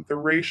 the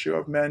ratio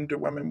of men to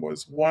women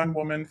was one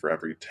woman for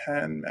every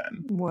 10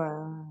 men. And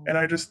Wow.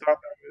 I just thought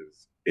that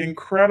was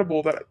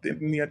incredible that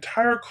in the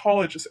entire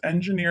college, this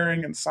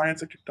engineering and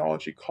science and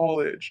technology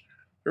college,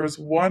 there was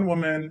one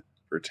woman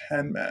for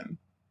 10 men.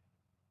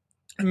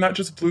 And that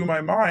just blew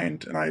my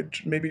mind. And I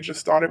maybe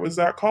just thought it was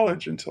that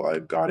college until I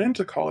got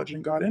into college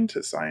and got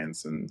into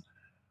science and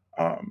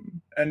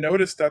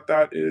noticed that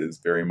that is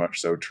very much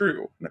so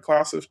true. In a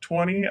class of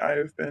 20,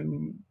 I've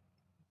been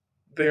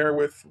there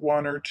with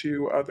one or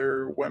two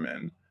other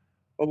women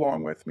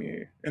along with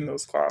me in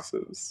those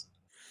classes.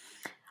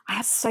 I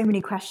have so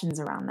many questions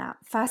around that.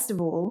 First of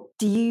all,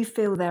 do you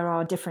feel there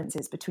are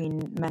differences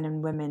between men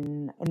and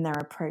women in their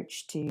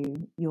approach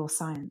to your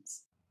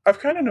science? I've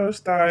kind of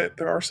noticed that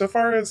there are, so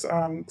far as,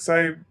 because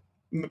I'm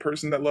the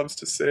person that loves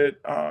to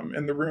sit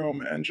in the room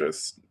and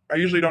just, I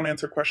usually don't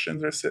answer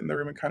questions. I just sit in the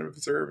room and kind of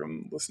observe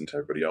and listen to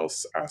everybody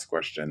else ask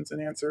questions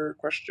and answer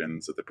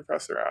questions that the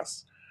professor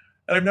asks.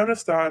 And I've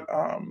noticed that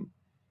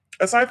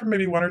aside from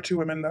maybe one or two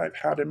women that I've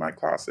had in my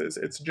classes,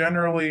 it's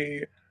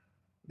generally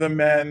the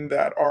men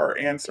that are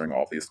answering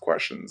all these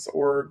questions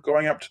or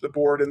going up to the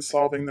board and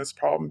solving this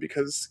problem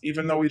because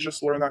even though we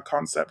just learned that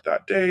concept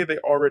that day, they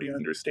already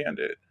understand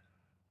it.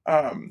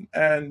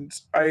 And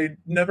I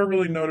never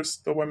really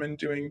noticed the women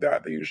doing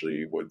that. They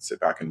usually would sit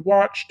back and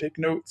watch, take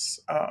notes.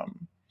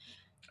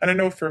 And I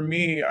know for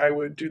me, I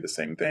would do the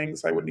same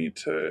things. I would need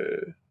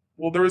to.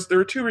 Well, there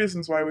were two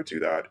reasons why I would do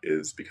that.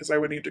 Is because I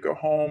would need to go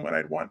home and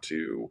I'd want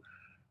to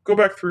go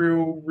back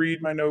through,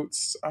 read my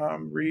notes,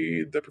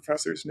 read the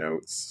professor's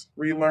notes,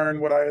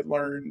 relearn what I had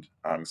learned.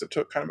 So it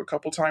took kind of a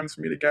couple times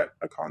for me to get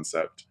a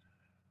concept.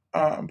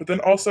 But then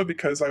also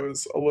because I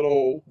was a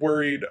little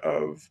worried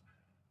of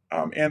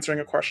answering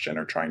a question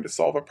or trying to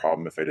solve a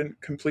problem if I didn't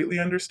completely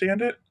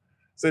understand it.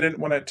 So I didn't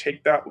want to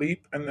take that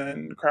leap and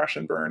then crash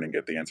and burn and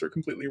get the answer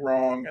completely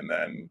wrong and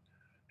then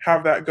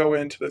have that go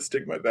into the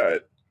stigma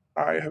that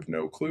I have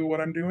no clue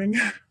what I'm doing.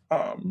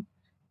 um,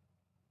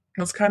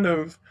 that's kind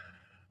of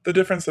the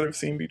difference that I've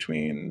seen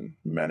between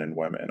men and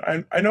women.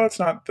 I know it's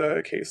not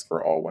the case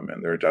for all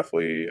women. There are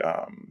definitely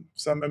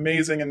some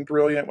amazing and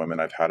brilliant women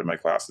I've had in my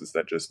classes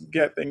that just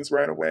get things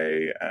right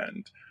away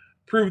and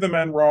prove the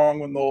men wrong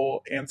when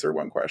they'll answer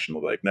one question.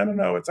 They'll be like, no, no,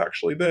 no, it's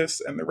actually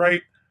this, and they're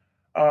right,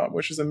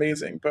 which is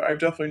amazing. But I've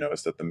definitely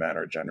noticed that the men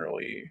are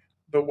generally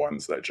the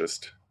ones that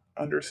just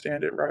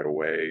understand it right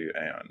away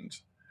and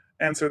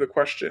answer the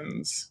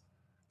questions.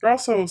 They're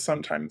also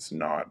sometimes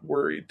not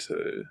worried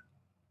to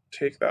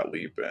take that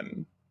leap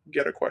and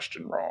get a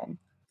question wrong.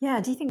 Yeah,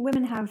 do you think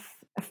women have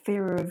a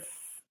fear of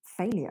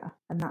failure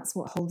and that's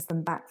what holds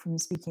them back from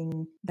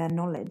speaking their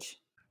knowledge?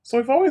 So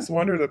I've always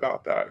wondered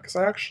about that because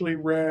I actually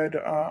read,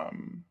 I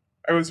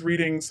was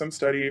reading some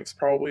study. It's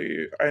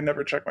probably, I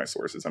never check my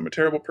sources. I'm a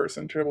terrible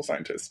person, terrible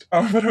scientist.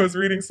 But I was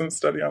reading some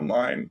study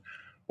online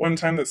one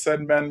time that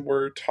said men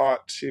were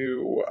taught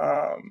to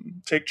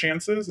take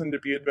chances and to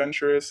be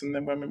adventurous, and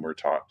then women were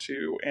taught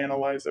to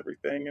analyze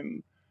everything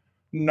and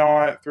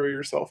not throw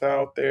yourself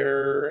out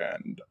there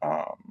and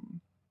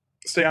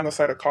stay on the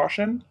side of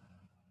caution.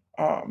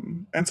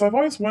 And so I've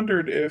always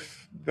wondered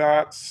if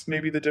that's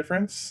maybe the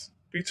difference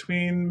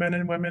between men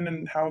and women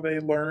and how they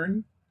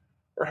learn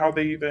or how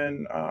they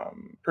even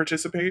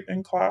participate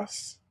in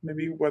class.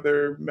 Maybe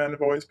whether men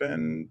have always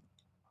been,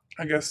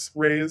 I guess,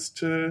 raised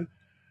to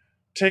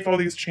take all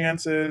these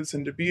chances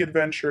and to be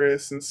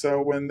adventurous. And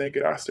so when they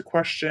get asked a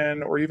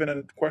question or even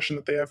a question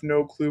that they have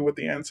no clue what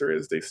the answer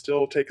is, they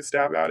still take a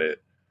stab at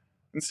it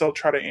and still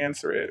try to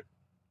answer it.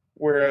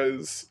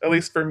 Whereas, at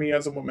least for me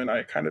as a woman,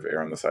 I kind of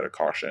err on the side of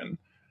caution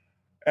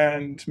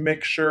and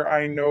make sure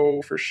I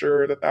know for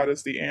sure that that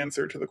is the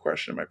answer to the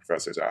question my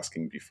professor is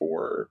asking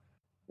before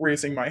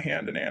raising my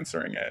hand and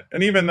answering it.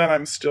 And even then,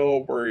 I'm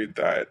still worried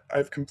that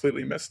I've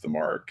completely missed the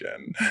mark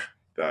and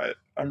that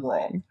I'm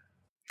wrong.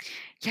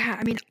 Yeah,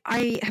 I mean,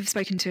 I have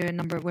spoken to a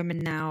number of women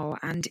now,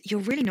 and you're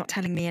really not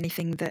telling me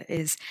anything that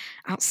is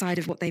outside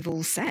of what they've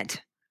all said.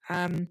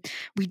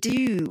 We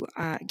do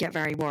get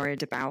very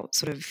worried about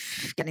sort of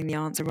getting the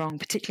answer wrong,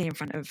 particularly in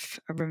front of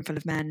a room full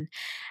of men.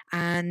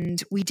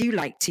 And we do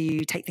like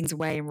to take things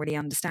away and really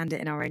understand it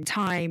in our own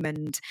time.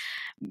 And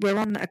we're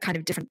on a kind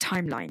of different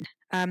timeline.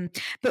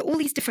 But all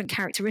these different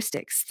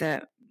characteristics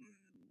that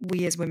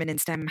we as women in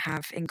STEM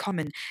have in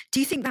common,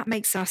 do you think that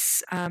makes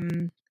us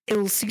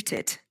ill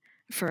suited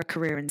for a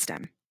career in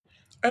STEM?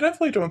 I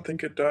definitely don't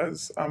think it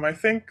does. I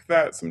think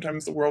that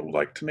sometimes the world would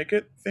like to make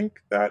it think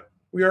that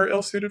we are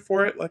ill suited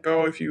for it. Like,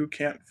 oh, if you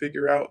can't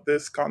figure out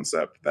this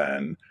concept,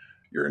 then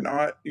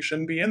you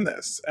shouldn't be in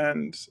this.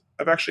 And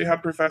I've actually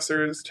had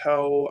professors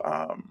tell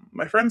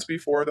my friends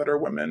before that are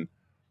women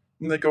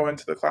when they go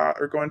into the class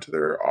or go into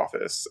their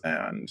office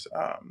and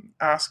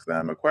ask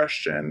them a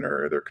question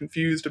or they're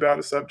confused about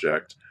a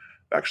subject.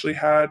 I've actually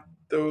had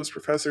those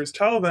professors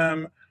tell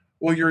them,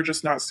 well, you're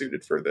just not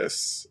suited for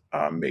this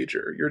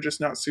major. You're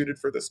just not suited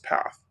for this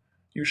path.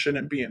 You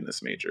shouldn't be in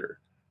this major.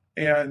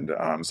 And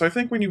so I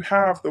think when you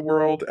have the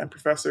world and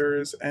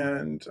professors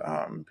and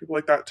people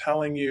like that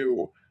telling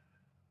you,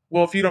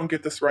 well, if you don't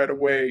get this right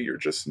away, you're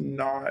just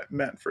not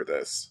meant for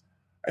this.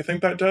 I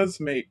think that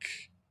does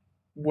make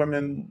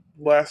women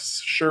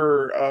less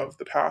sure of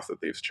the path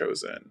that they've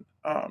chosen.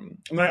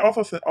 And I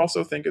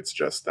also think it's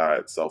just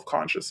that self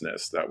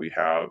consciousness that we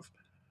have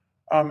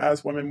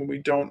as women when we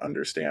don't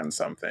understand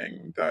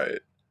something, that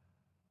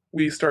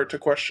we start to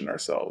question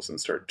ourselves and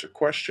start to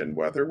question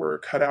whether we're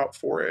cut out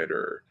for it,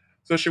 or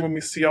especially when we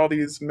see all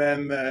these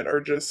men that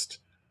are just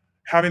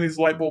having these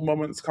light bulb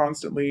moments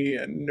constantly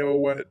and know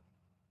what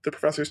the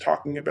professor's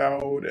talking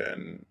about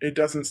and it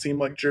doesn't seem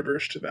like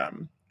gibberish to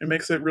them. It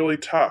makes it really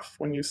tough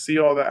when you see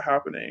all that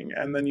happening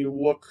and then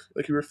you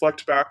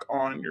reflect back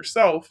on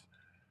yourself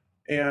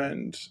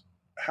and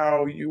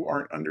how you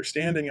aren't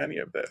understanding any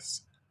of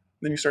this.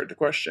 Then you start to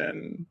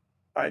question,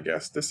 I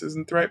guess this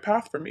isn't the right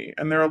path for me.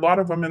 And there are a lot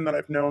of women that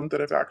I've known that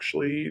have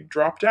actually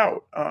dropped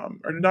out,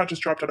 or not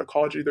just dropped out of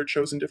college, either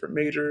chosen different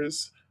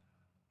majors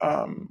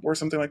or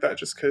something like that,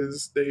 just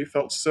because they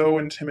felt so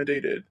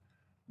intimidated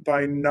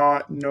by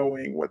not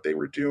knowing what they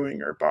were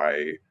doing or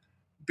by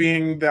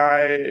being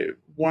that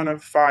one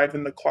of five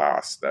in the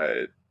class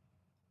that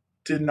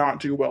did not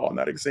do well on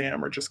that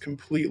exam or just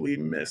completely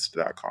missed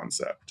that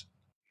concept.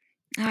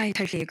 I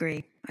totally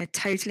agree. I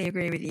totally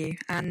agree with you.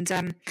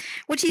 And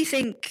what do you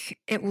think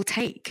it will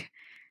take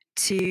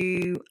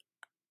to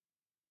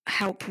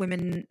help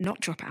women not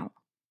drop out?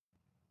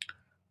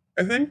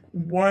 I think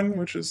one,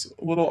 which is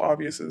a little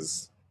obvious,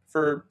 is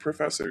for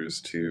professors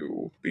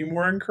to be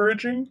more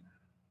encouraging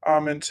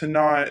and to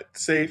not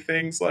say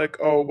things like,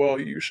 oh,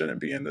 well, you shouldn't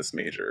be in this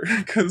major,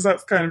 because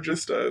that's kind of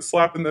just a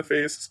slap in the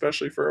face,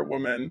 especially for a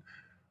woman,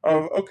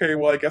 of, okay,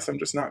 well, I guess I'm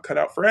just not cut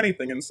out for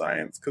anything in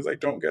science because I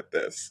don't get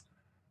this.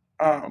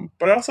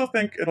 But I also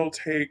think it'll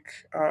take,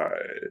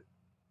 I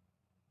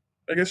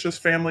guess,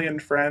 just family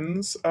and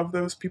friends of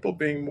those people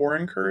being more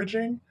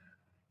encouraging,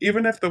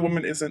 even if the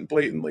woman isn't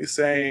blatantly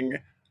saying,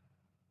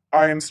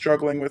 I am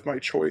struggling with my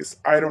choice.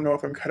 I don't know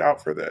if I'm cut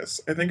out for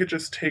this. I think it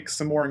just takes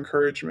some more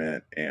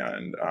encouragement.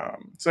 And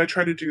so I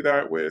try to do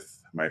that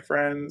with my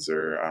friends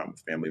or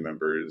family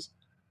members.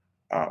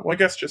 Well, I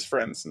guess just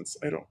friends, since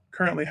I don't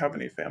currently have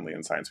any family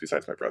in science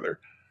besides my brother.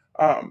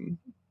 Um,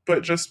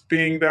 but just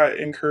being that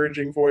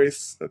encouraging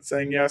voice that's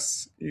saying,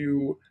 yes,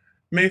 you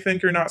may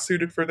think you're not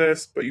suited for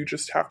this, but you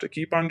just have to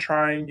keep on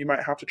trying. You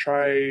might have to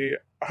try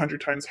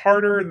 100 times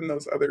harder than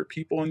those other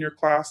people in your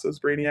class, those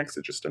brainiacs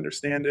that just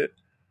understand it.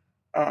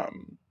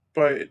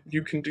 But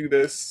you can do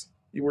this.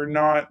 You were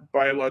not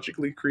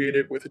biologically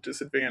created with a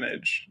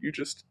disadvantage. You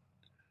just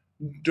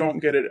don't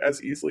get it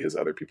as easily as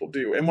other people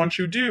do. And once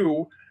you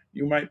do,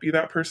 you might be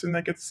that person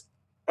that gets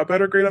a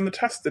better grade on the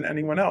test than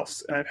anyone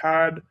else. And I've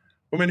had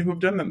women who have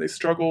done them. They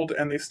struggled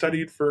and they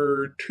studied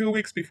for 2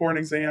 weeks before an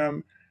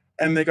exam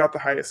and they got the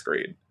highest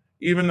grade.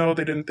 Even though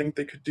they didn't think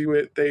they could do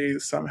it, they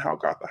somehow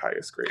got the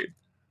highest grade.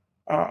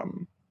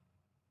 Um,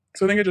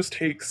 so I think it just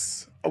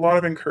takes a lot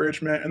of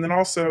encouragement and then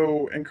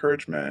also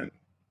encouragement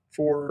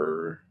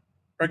for,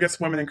 I guess,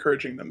 women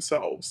encouraging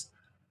themselves.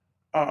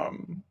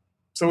 Um,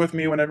 so with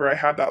me, whenever I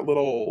had that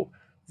little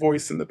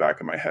voice in the back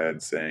of my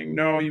head saying,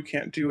 no, you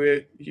can't do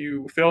it.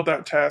 You failed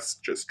that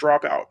test. Just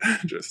drop out.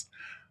 Just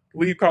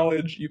leave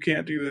college. You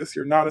can't do this.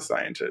 You're not a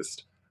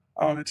scientist.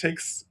 It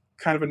takes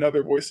kind of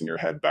another voice in your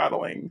head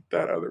battling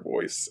that other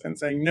voice and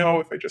saying, no,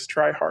 if I just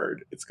try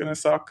hard, it's going to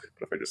suck.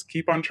 But if I just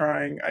keep on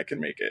trying, I can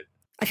make it.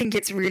 I think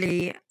it's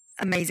really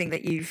amazing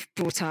that you've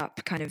brought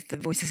up kind of the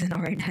voices in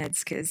our own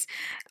heads, because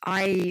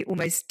I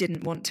almost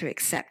didn't want to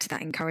accept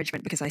that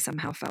encouragement because I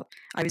somehow felt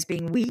I was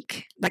being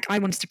weak. Like I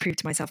wanted to prove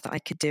to myself that I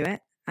could do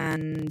it.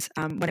 And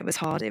when it was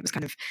hard, it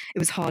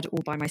was hard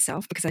all by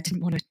myself because I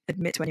didn't want to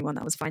admit to anyone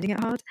that I was finding it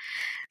hard.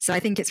 So I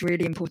think it's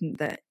really important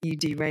that you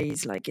do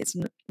raise, like, it's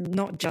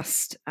not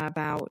just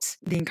about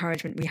the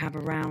encouragement we have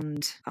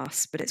around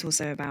us, but it's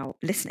also about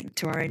listening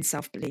to our own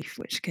self-belief,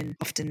 which can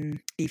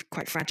often be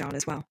quite fragile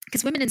as well.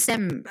 Because women in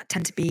STEM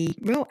tend to be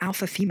real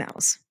alpha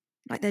females.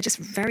 Like, they're just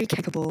very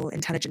capable,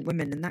 intelligent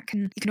women, and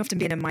you can often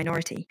be in a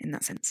minority in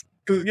that sense.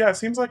 Because, yeah, it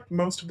seems like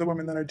most of the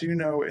women that I do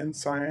know in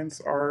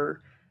science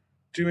are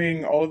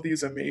doing all of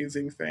these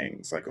amazing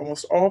things. Like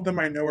almost all of them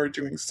I know are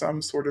doing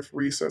some sort of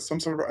research, some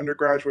sort of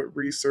undergraduate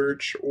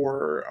research,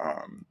 or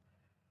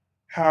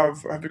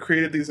have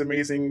created these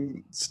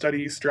amazing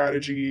study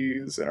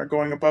strategies and are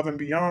going above and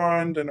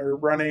beyond and are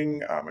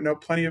running. I know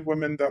plenty of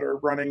women that are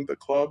running the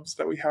clubs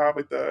that we have,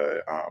 like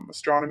the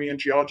astronomy and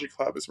geology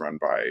club is run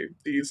by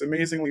these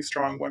amazingly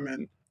strong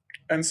women.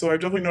 And so I've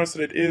definitely noticed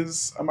that it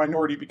is a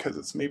minority because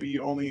it's maybe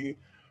only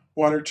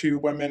one or two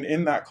women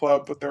in that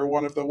club, but they're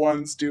one of the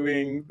ones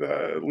doing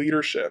the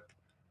leadership.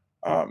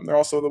 They're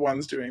also the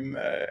ones doing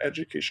the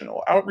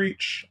educational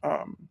outreach.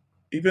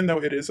 Even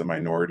though it is a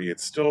minority,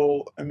 it's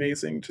still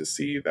amazing to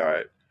see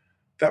that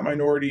that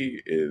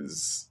minority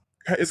is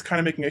kind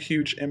of making a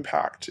huge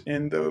impact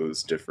in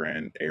those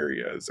different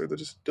areas or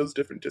those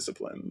different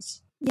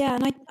disciplines. Yeah,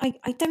 and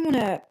I don't want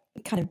to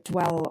kind of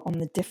dwell on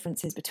the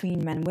differences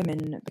between men and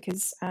women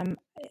because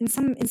in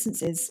some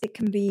instances it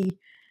can be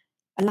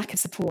a lack of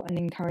support and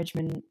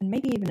encouragement and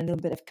maybe even a little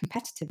bit of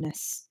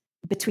competitiveness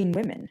between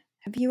women.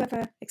 Have you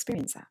ever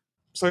experienced that?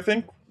 So I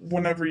think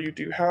whenever you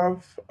do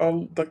have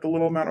like the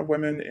little amount of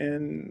women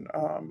in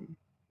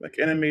like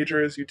in a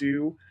major as you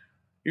do,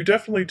 you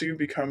definitely do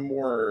become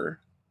more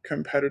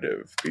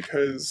competitive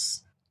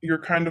because you're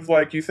kind of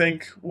like you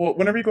think, well,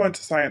 whenever you go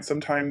into science,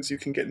 sometimes you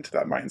can get into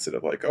that mindset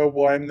of like, oh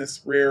well, I'm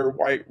this rare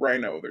white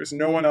rhino, there's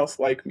no one else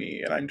like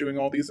me and I'm doing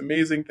all these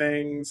amazing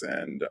things,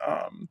 and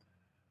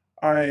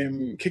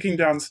I'm kicking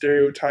down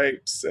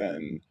stereotypes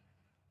and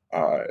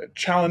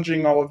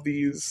challenging all of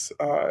these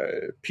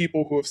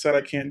people who have said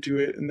I can't do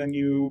it. And then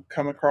you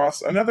come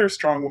across another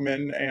strong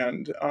woman,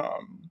 and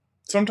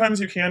sometimes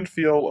you can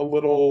feel a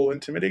little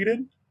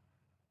intimidated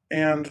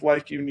and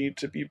like you need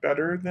to be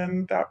better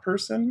than that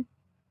person.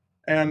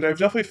 And I've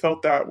definitely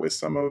felt that with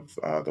some of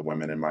the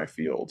women in my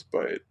field,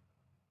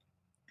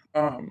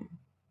 um,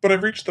 but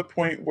I've reached the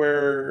point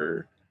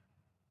where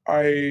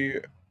I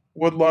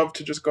would love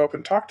to just go up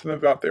and talk to them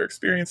about their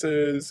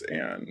experiences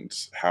and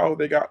how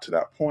they got to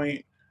that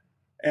point.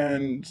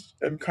 And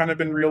I've kind of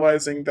been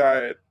realizing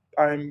that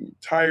I'm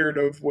tired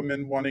of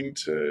women wanting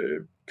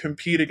to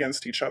compete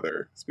against each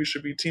other. We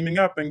should be teaming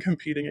up and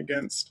competing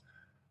against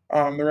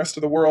the rest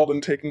of the world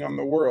and taking on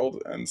the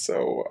world. And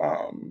so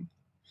I'm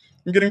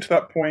getting to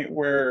that point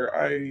where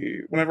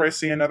whenever I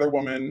see another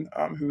woman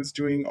who is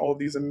doing all of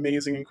these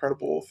amazing,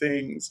 incredible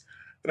things,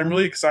 that I'm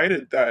really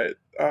excited that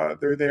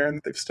they're there and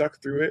that they've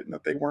stuck through it and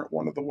that they weren't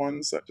one of the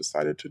ones that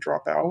decided to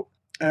drop out.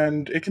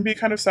 And it can be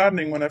kind of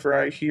saddening whenever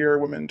I hear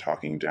women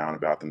talking down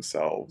about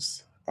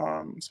themselves,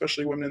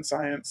 especially women in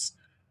science,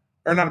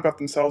 or not about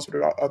themselves, but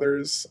about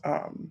others,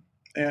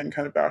 and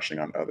kind of bashing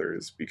on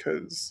others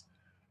because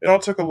it all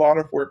took a lot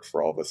of work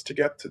for all of us to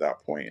get to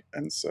that point.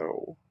 And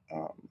so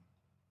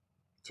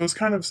it's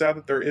kind of sad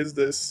that there is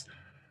this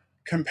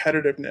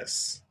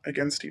competitiveness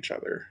against each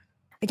other.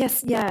 I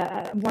guess,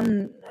 yeah.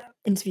 One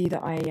interview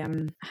that I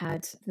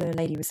had, the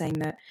lady was saying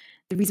that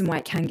the reason why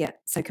it can get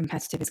so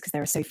competitive is because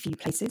there are so few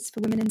places for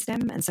women in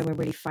STEM, and so we're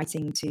really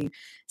fighting to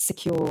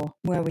secure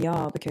where we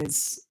are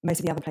because most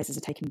of the other places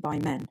are taken by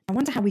men. I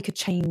wonder how we could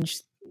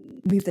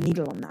move the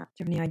needle on that.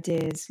 Do you have any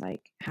ideas,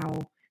 like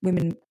how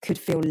women could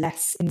feel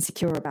less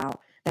insecure about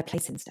their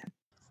place in STEM?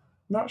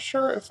 Not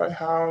sure if I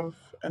have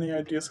any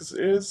ideas because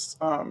it is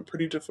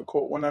pretty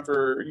difficult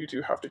whenever you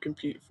do have to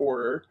compete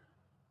for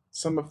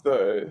some of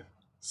the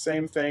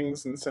same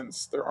things, and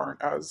since there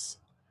aren't as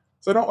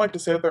so I don't like to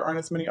say that there aren't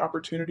as many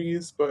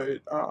opportunities, but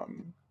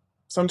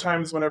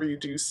sometimes whenever you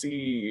do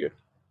see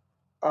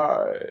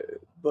uh,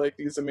 like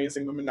these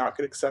amazing women not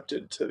get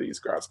accepted to these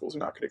grad schools or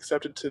not get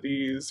accepted to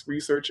these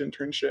research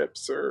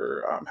internships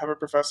or have a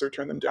professor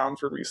turn them down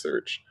for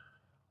research,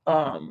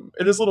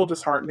 it is a little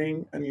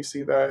disheartening. And you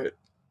see that,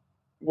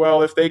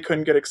 well, if they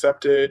couldn't get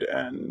accepted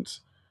and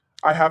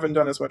I haven't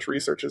done as much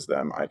research as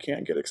them, I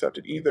can't get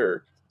accepted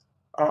either.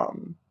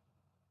 Um,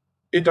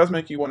 it does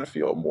make you want to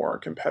feel more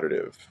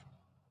competitive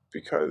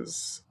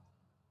because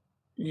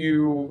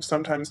you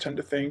sometimes tend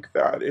to think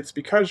that it's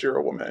because you're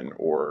a woman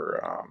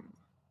or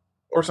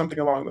something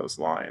along those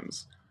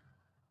lines.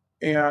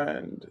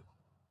 And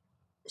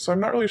so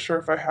I'm not really sure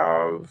if I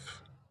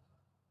have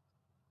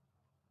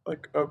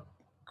like a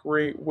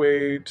great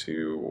way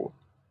to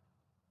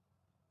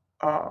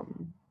I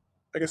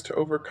guess to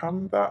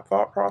overcome that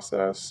thought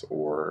process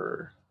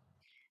or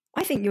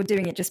I think you're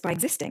doing it just by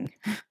existing.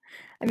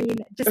 I mean,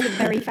 just the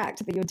very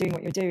fact that you're doing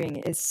what you're doing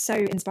is so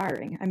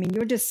inspiring. I mean,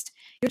 you're just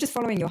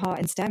following your heart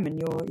in STEM, and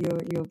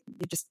you're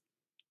just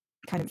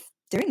kind of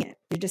doing it.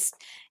 You're just,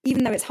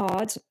 even though it's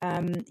hard,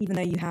 even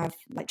though you have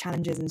like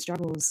challenges and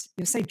struggles,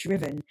 you're so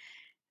driven.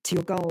 to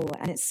your goal,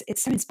 and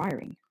it's so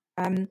inspiring.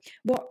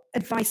 What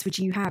advice would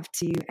you have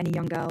to any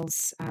young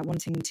girls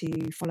wanting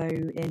to follow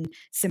in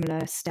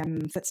similar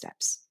STEM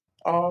footsteps?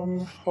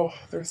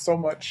 There's so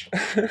much.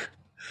 I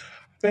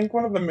think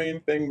one of the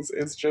main things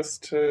is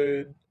just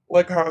to,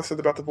 like how I said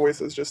about the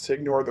voices, just to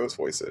ignore those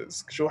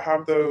voices. Because you'll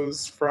have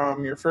those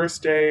from your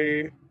first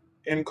day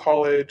in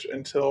college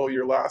until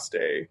your last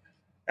day.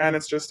 And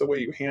it's just the way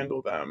you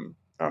handle them.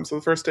 So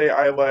the first day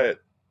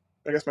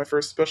I guess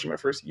especially my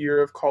first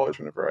year of college,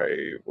 whenever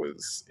I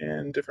was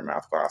in different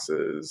math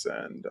classes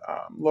and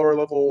lower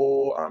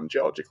level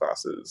geology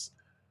classes,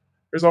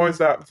 there's always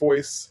that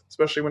voice,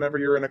 especially whenever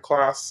you're in a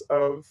class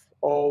of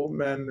all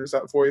men, there's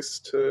that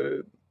voice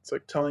it's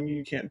like telling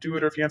you can't do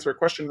it, or if you answer a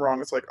question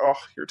wrong, it's like, oh,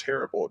 you're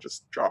terrible,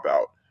 just drop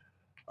out.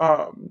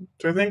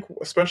 So I think,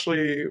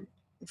 especially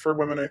for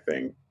women, I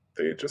think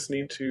they just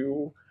need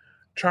to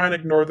try and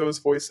ignore those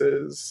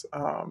voices,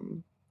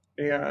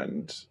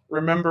 and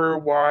remember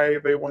why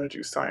they want to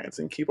do science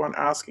and keep on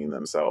asking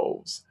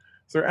themselves,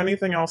 is there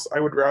anything else I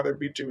would rather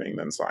be doing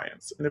than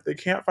science? And if they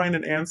can't find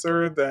an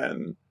answer,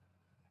 then,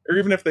 or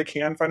even if they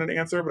can find an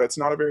answer, but it's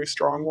not a very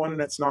strong one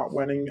and it's not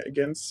winning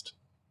against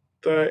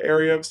the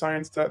area of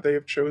science that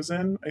they've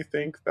chosen, I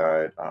think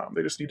that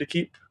they just need to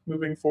keep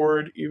moving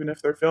forward, even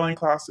if they're failing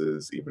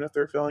classes, even if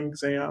they're failing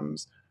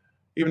exams,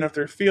 even if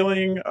they're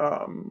feeling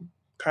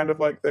kind of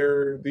like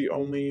they're the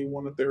only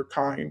one of their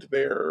kind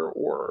there,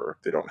 or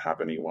they don't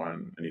have any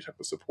type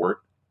of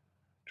support.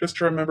 Just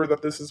to remember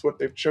that this is what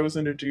they've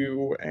chosen to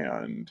do,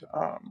 and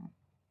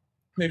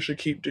they should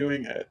keep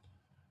doing it.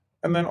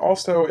 And then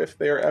also, if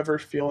they're ever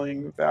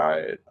feeling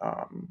that,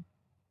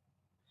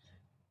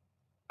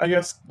 I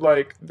guess,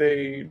 like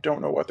they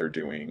don't know what they're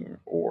doing,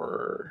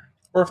 or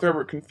if they're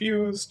ever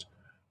confused,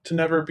 to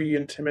never be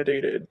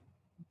intimidated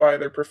by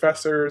their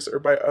professors or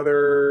by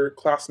other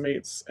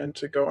classmates, and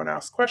to go and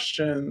ask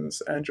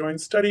questions and join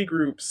study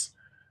groups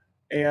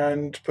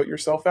and put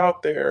yourself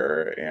out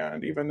there.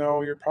 And even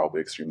though you're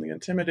probably extremely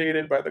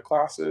intimidated by the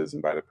classes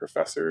and by the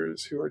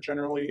professors, who are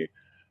generally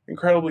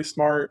incredibly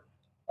smart,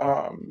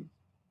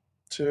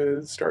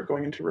 to start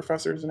going into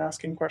professors and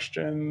asking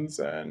questions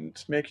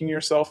and making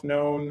yourself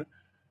known,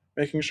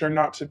 making sure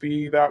not to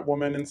be that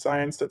woman in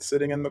science that's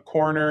sitting in the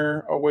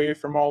corner away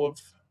from all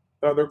of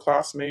the other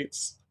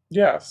classmates.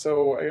 Yeah,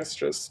 so I guess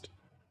just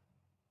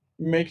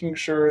making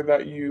sure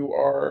that you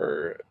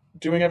are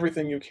doing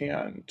everything you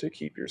can to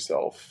keep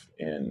yourself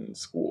in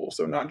school.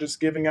 So not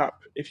just giving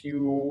up if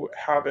you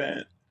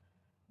haven't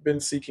been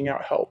seeking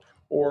out help,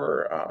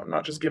 or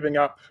not just giving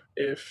up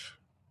if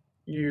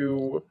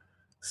you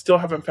still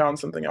haven't found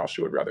something else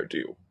you would rather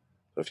do.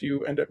 If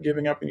you end up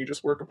giving up and you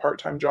just work a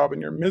part-time job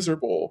and you're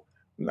miserable,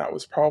 then that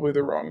was probably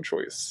the wrong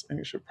choice. And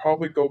you should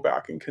probably go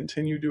back and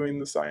continue doing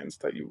the science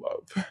that you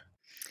love.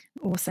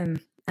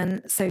 Awesome.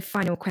 And so,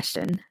 final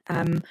question,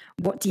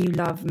 what do you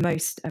love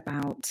most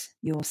about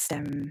your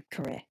STEM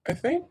career? I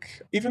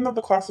think even though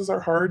the classes are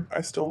hard,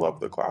 I still love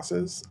the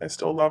classes. I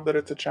still love that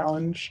it's a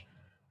challenge.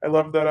 I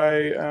love that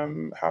I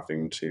am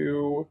having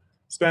to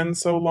spend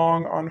so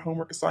long on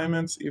homework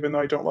assignments, even though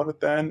I don't love it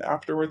then.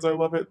 Afterwards, I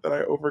love it that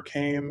I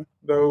overcame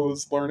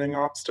those learning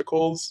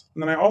obstacles.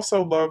 And then I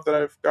also love that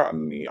I've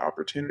gotten the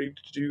opportunity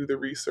to do the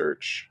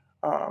research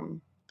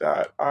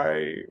that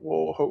I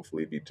will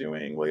hopefully be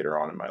doing later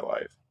on in my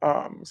life.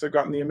 So I've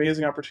gotten the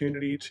amazing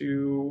opportunity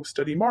to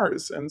study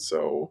Mars. And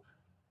so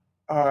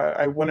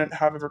I wouldn't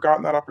have ever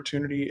gotten that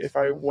opportunity if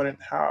I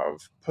wouldn't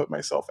have put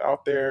myself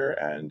out there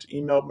and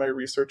emailed my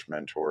research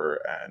mentor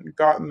and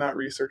gotten that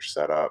research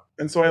set up.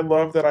 And so I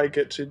love that I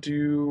get to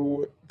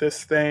do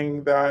this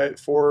thing that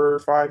 4 or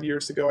 5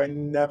 years ago I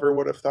never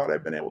would have thought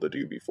I'd been able to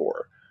do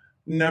before.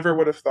 Never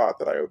would have thought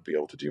that I would be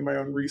able to do my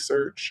own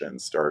research and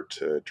start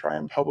to try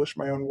and publish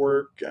my own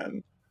work.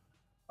 And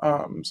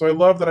so I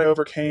love that I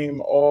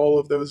overcame all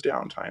of those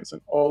downtimes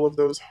and all of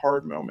those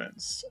hard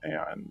moments,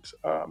 and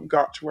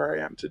got to where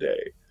I am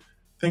today.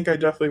 I think I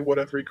definitely would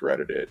have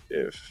regretted it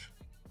if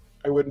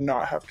I would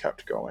not have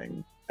kept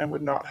going and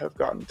would not have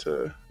gotten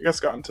to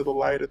the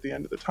light at the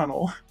end of the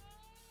tunnel.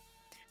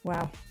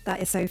 Wow,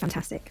 that is so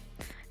fantastic.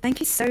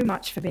 Thank you so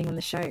much for being on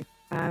the show.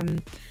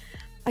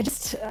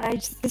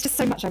 There's just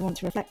so much I want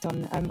to reflect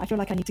on. I feel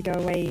like I need to go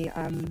away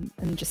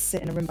and just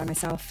sit in a room by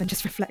myself and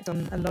just reflect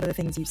on a lot of the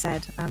things you've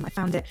said. I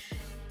found it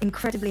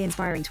incredibly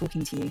inspiring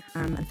talking to you,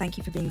 and thank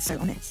you for being so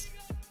honest.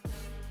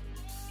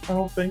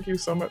 Oh, thank you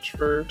so much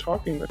for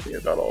talking with me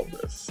about all of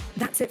this.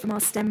 That's it from our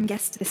STEM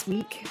guest this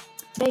week.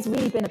 Today's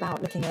really been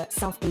about looking at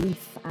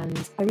self-belief,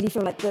 and I really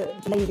feel like the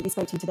lady that we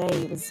spoke to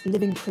today was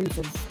living proof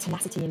of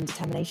tenacity and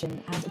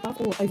determination, and above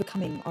all,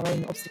 overcoming our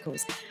own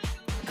obstacles.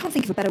 I can't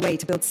think of a better way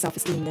to build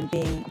self-esteem than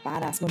being a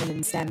badass woman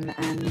in STEM,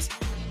 and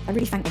I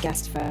really thank my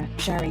guest for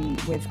sharing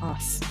with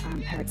us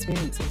her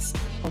experiences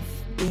of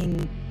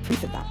being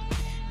proof of that.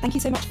 Thank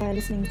you so much for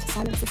listening to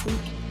Silence this week.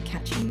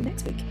 Catch you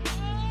next week.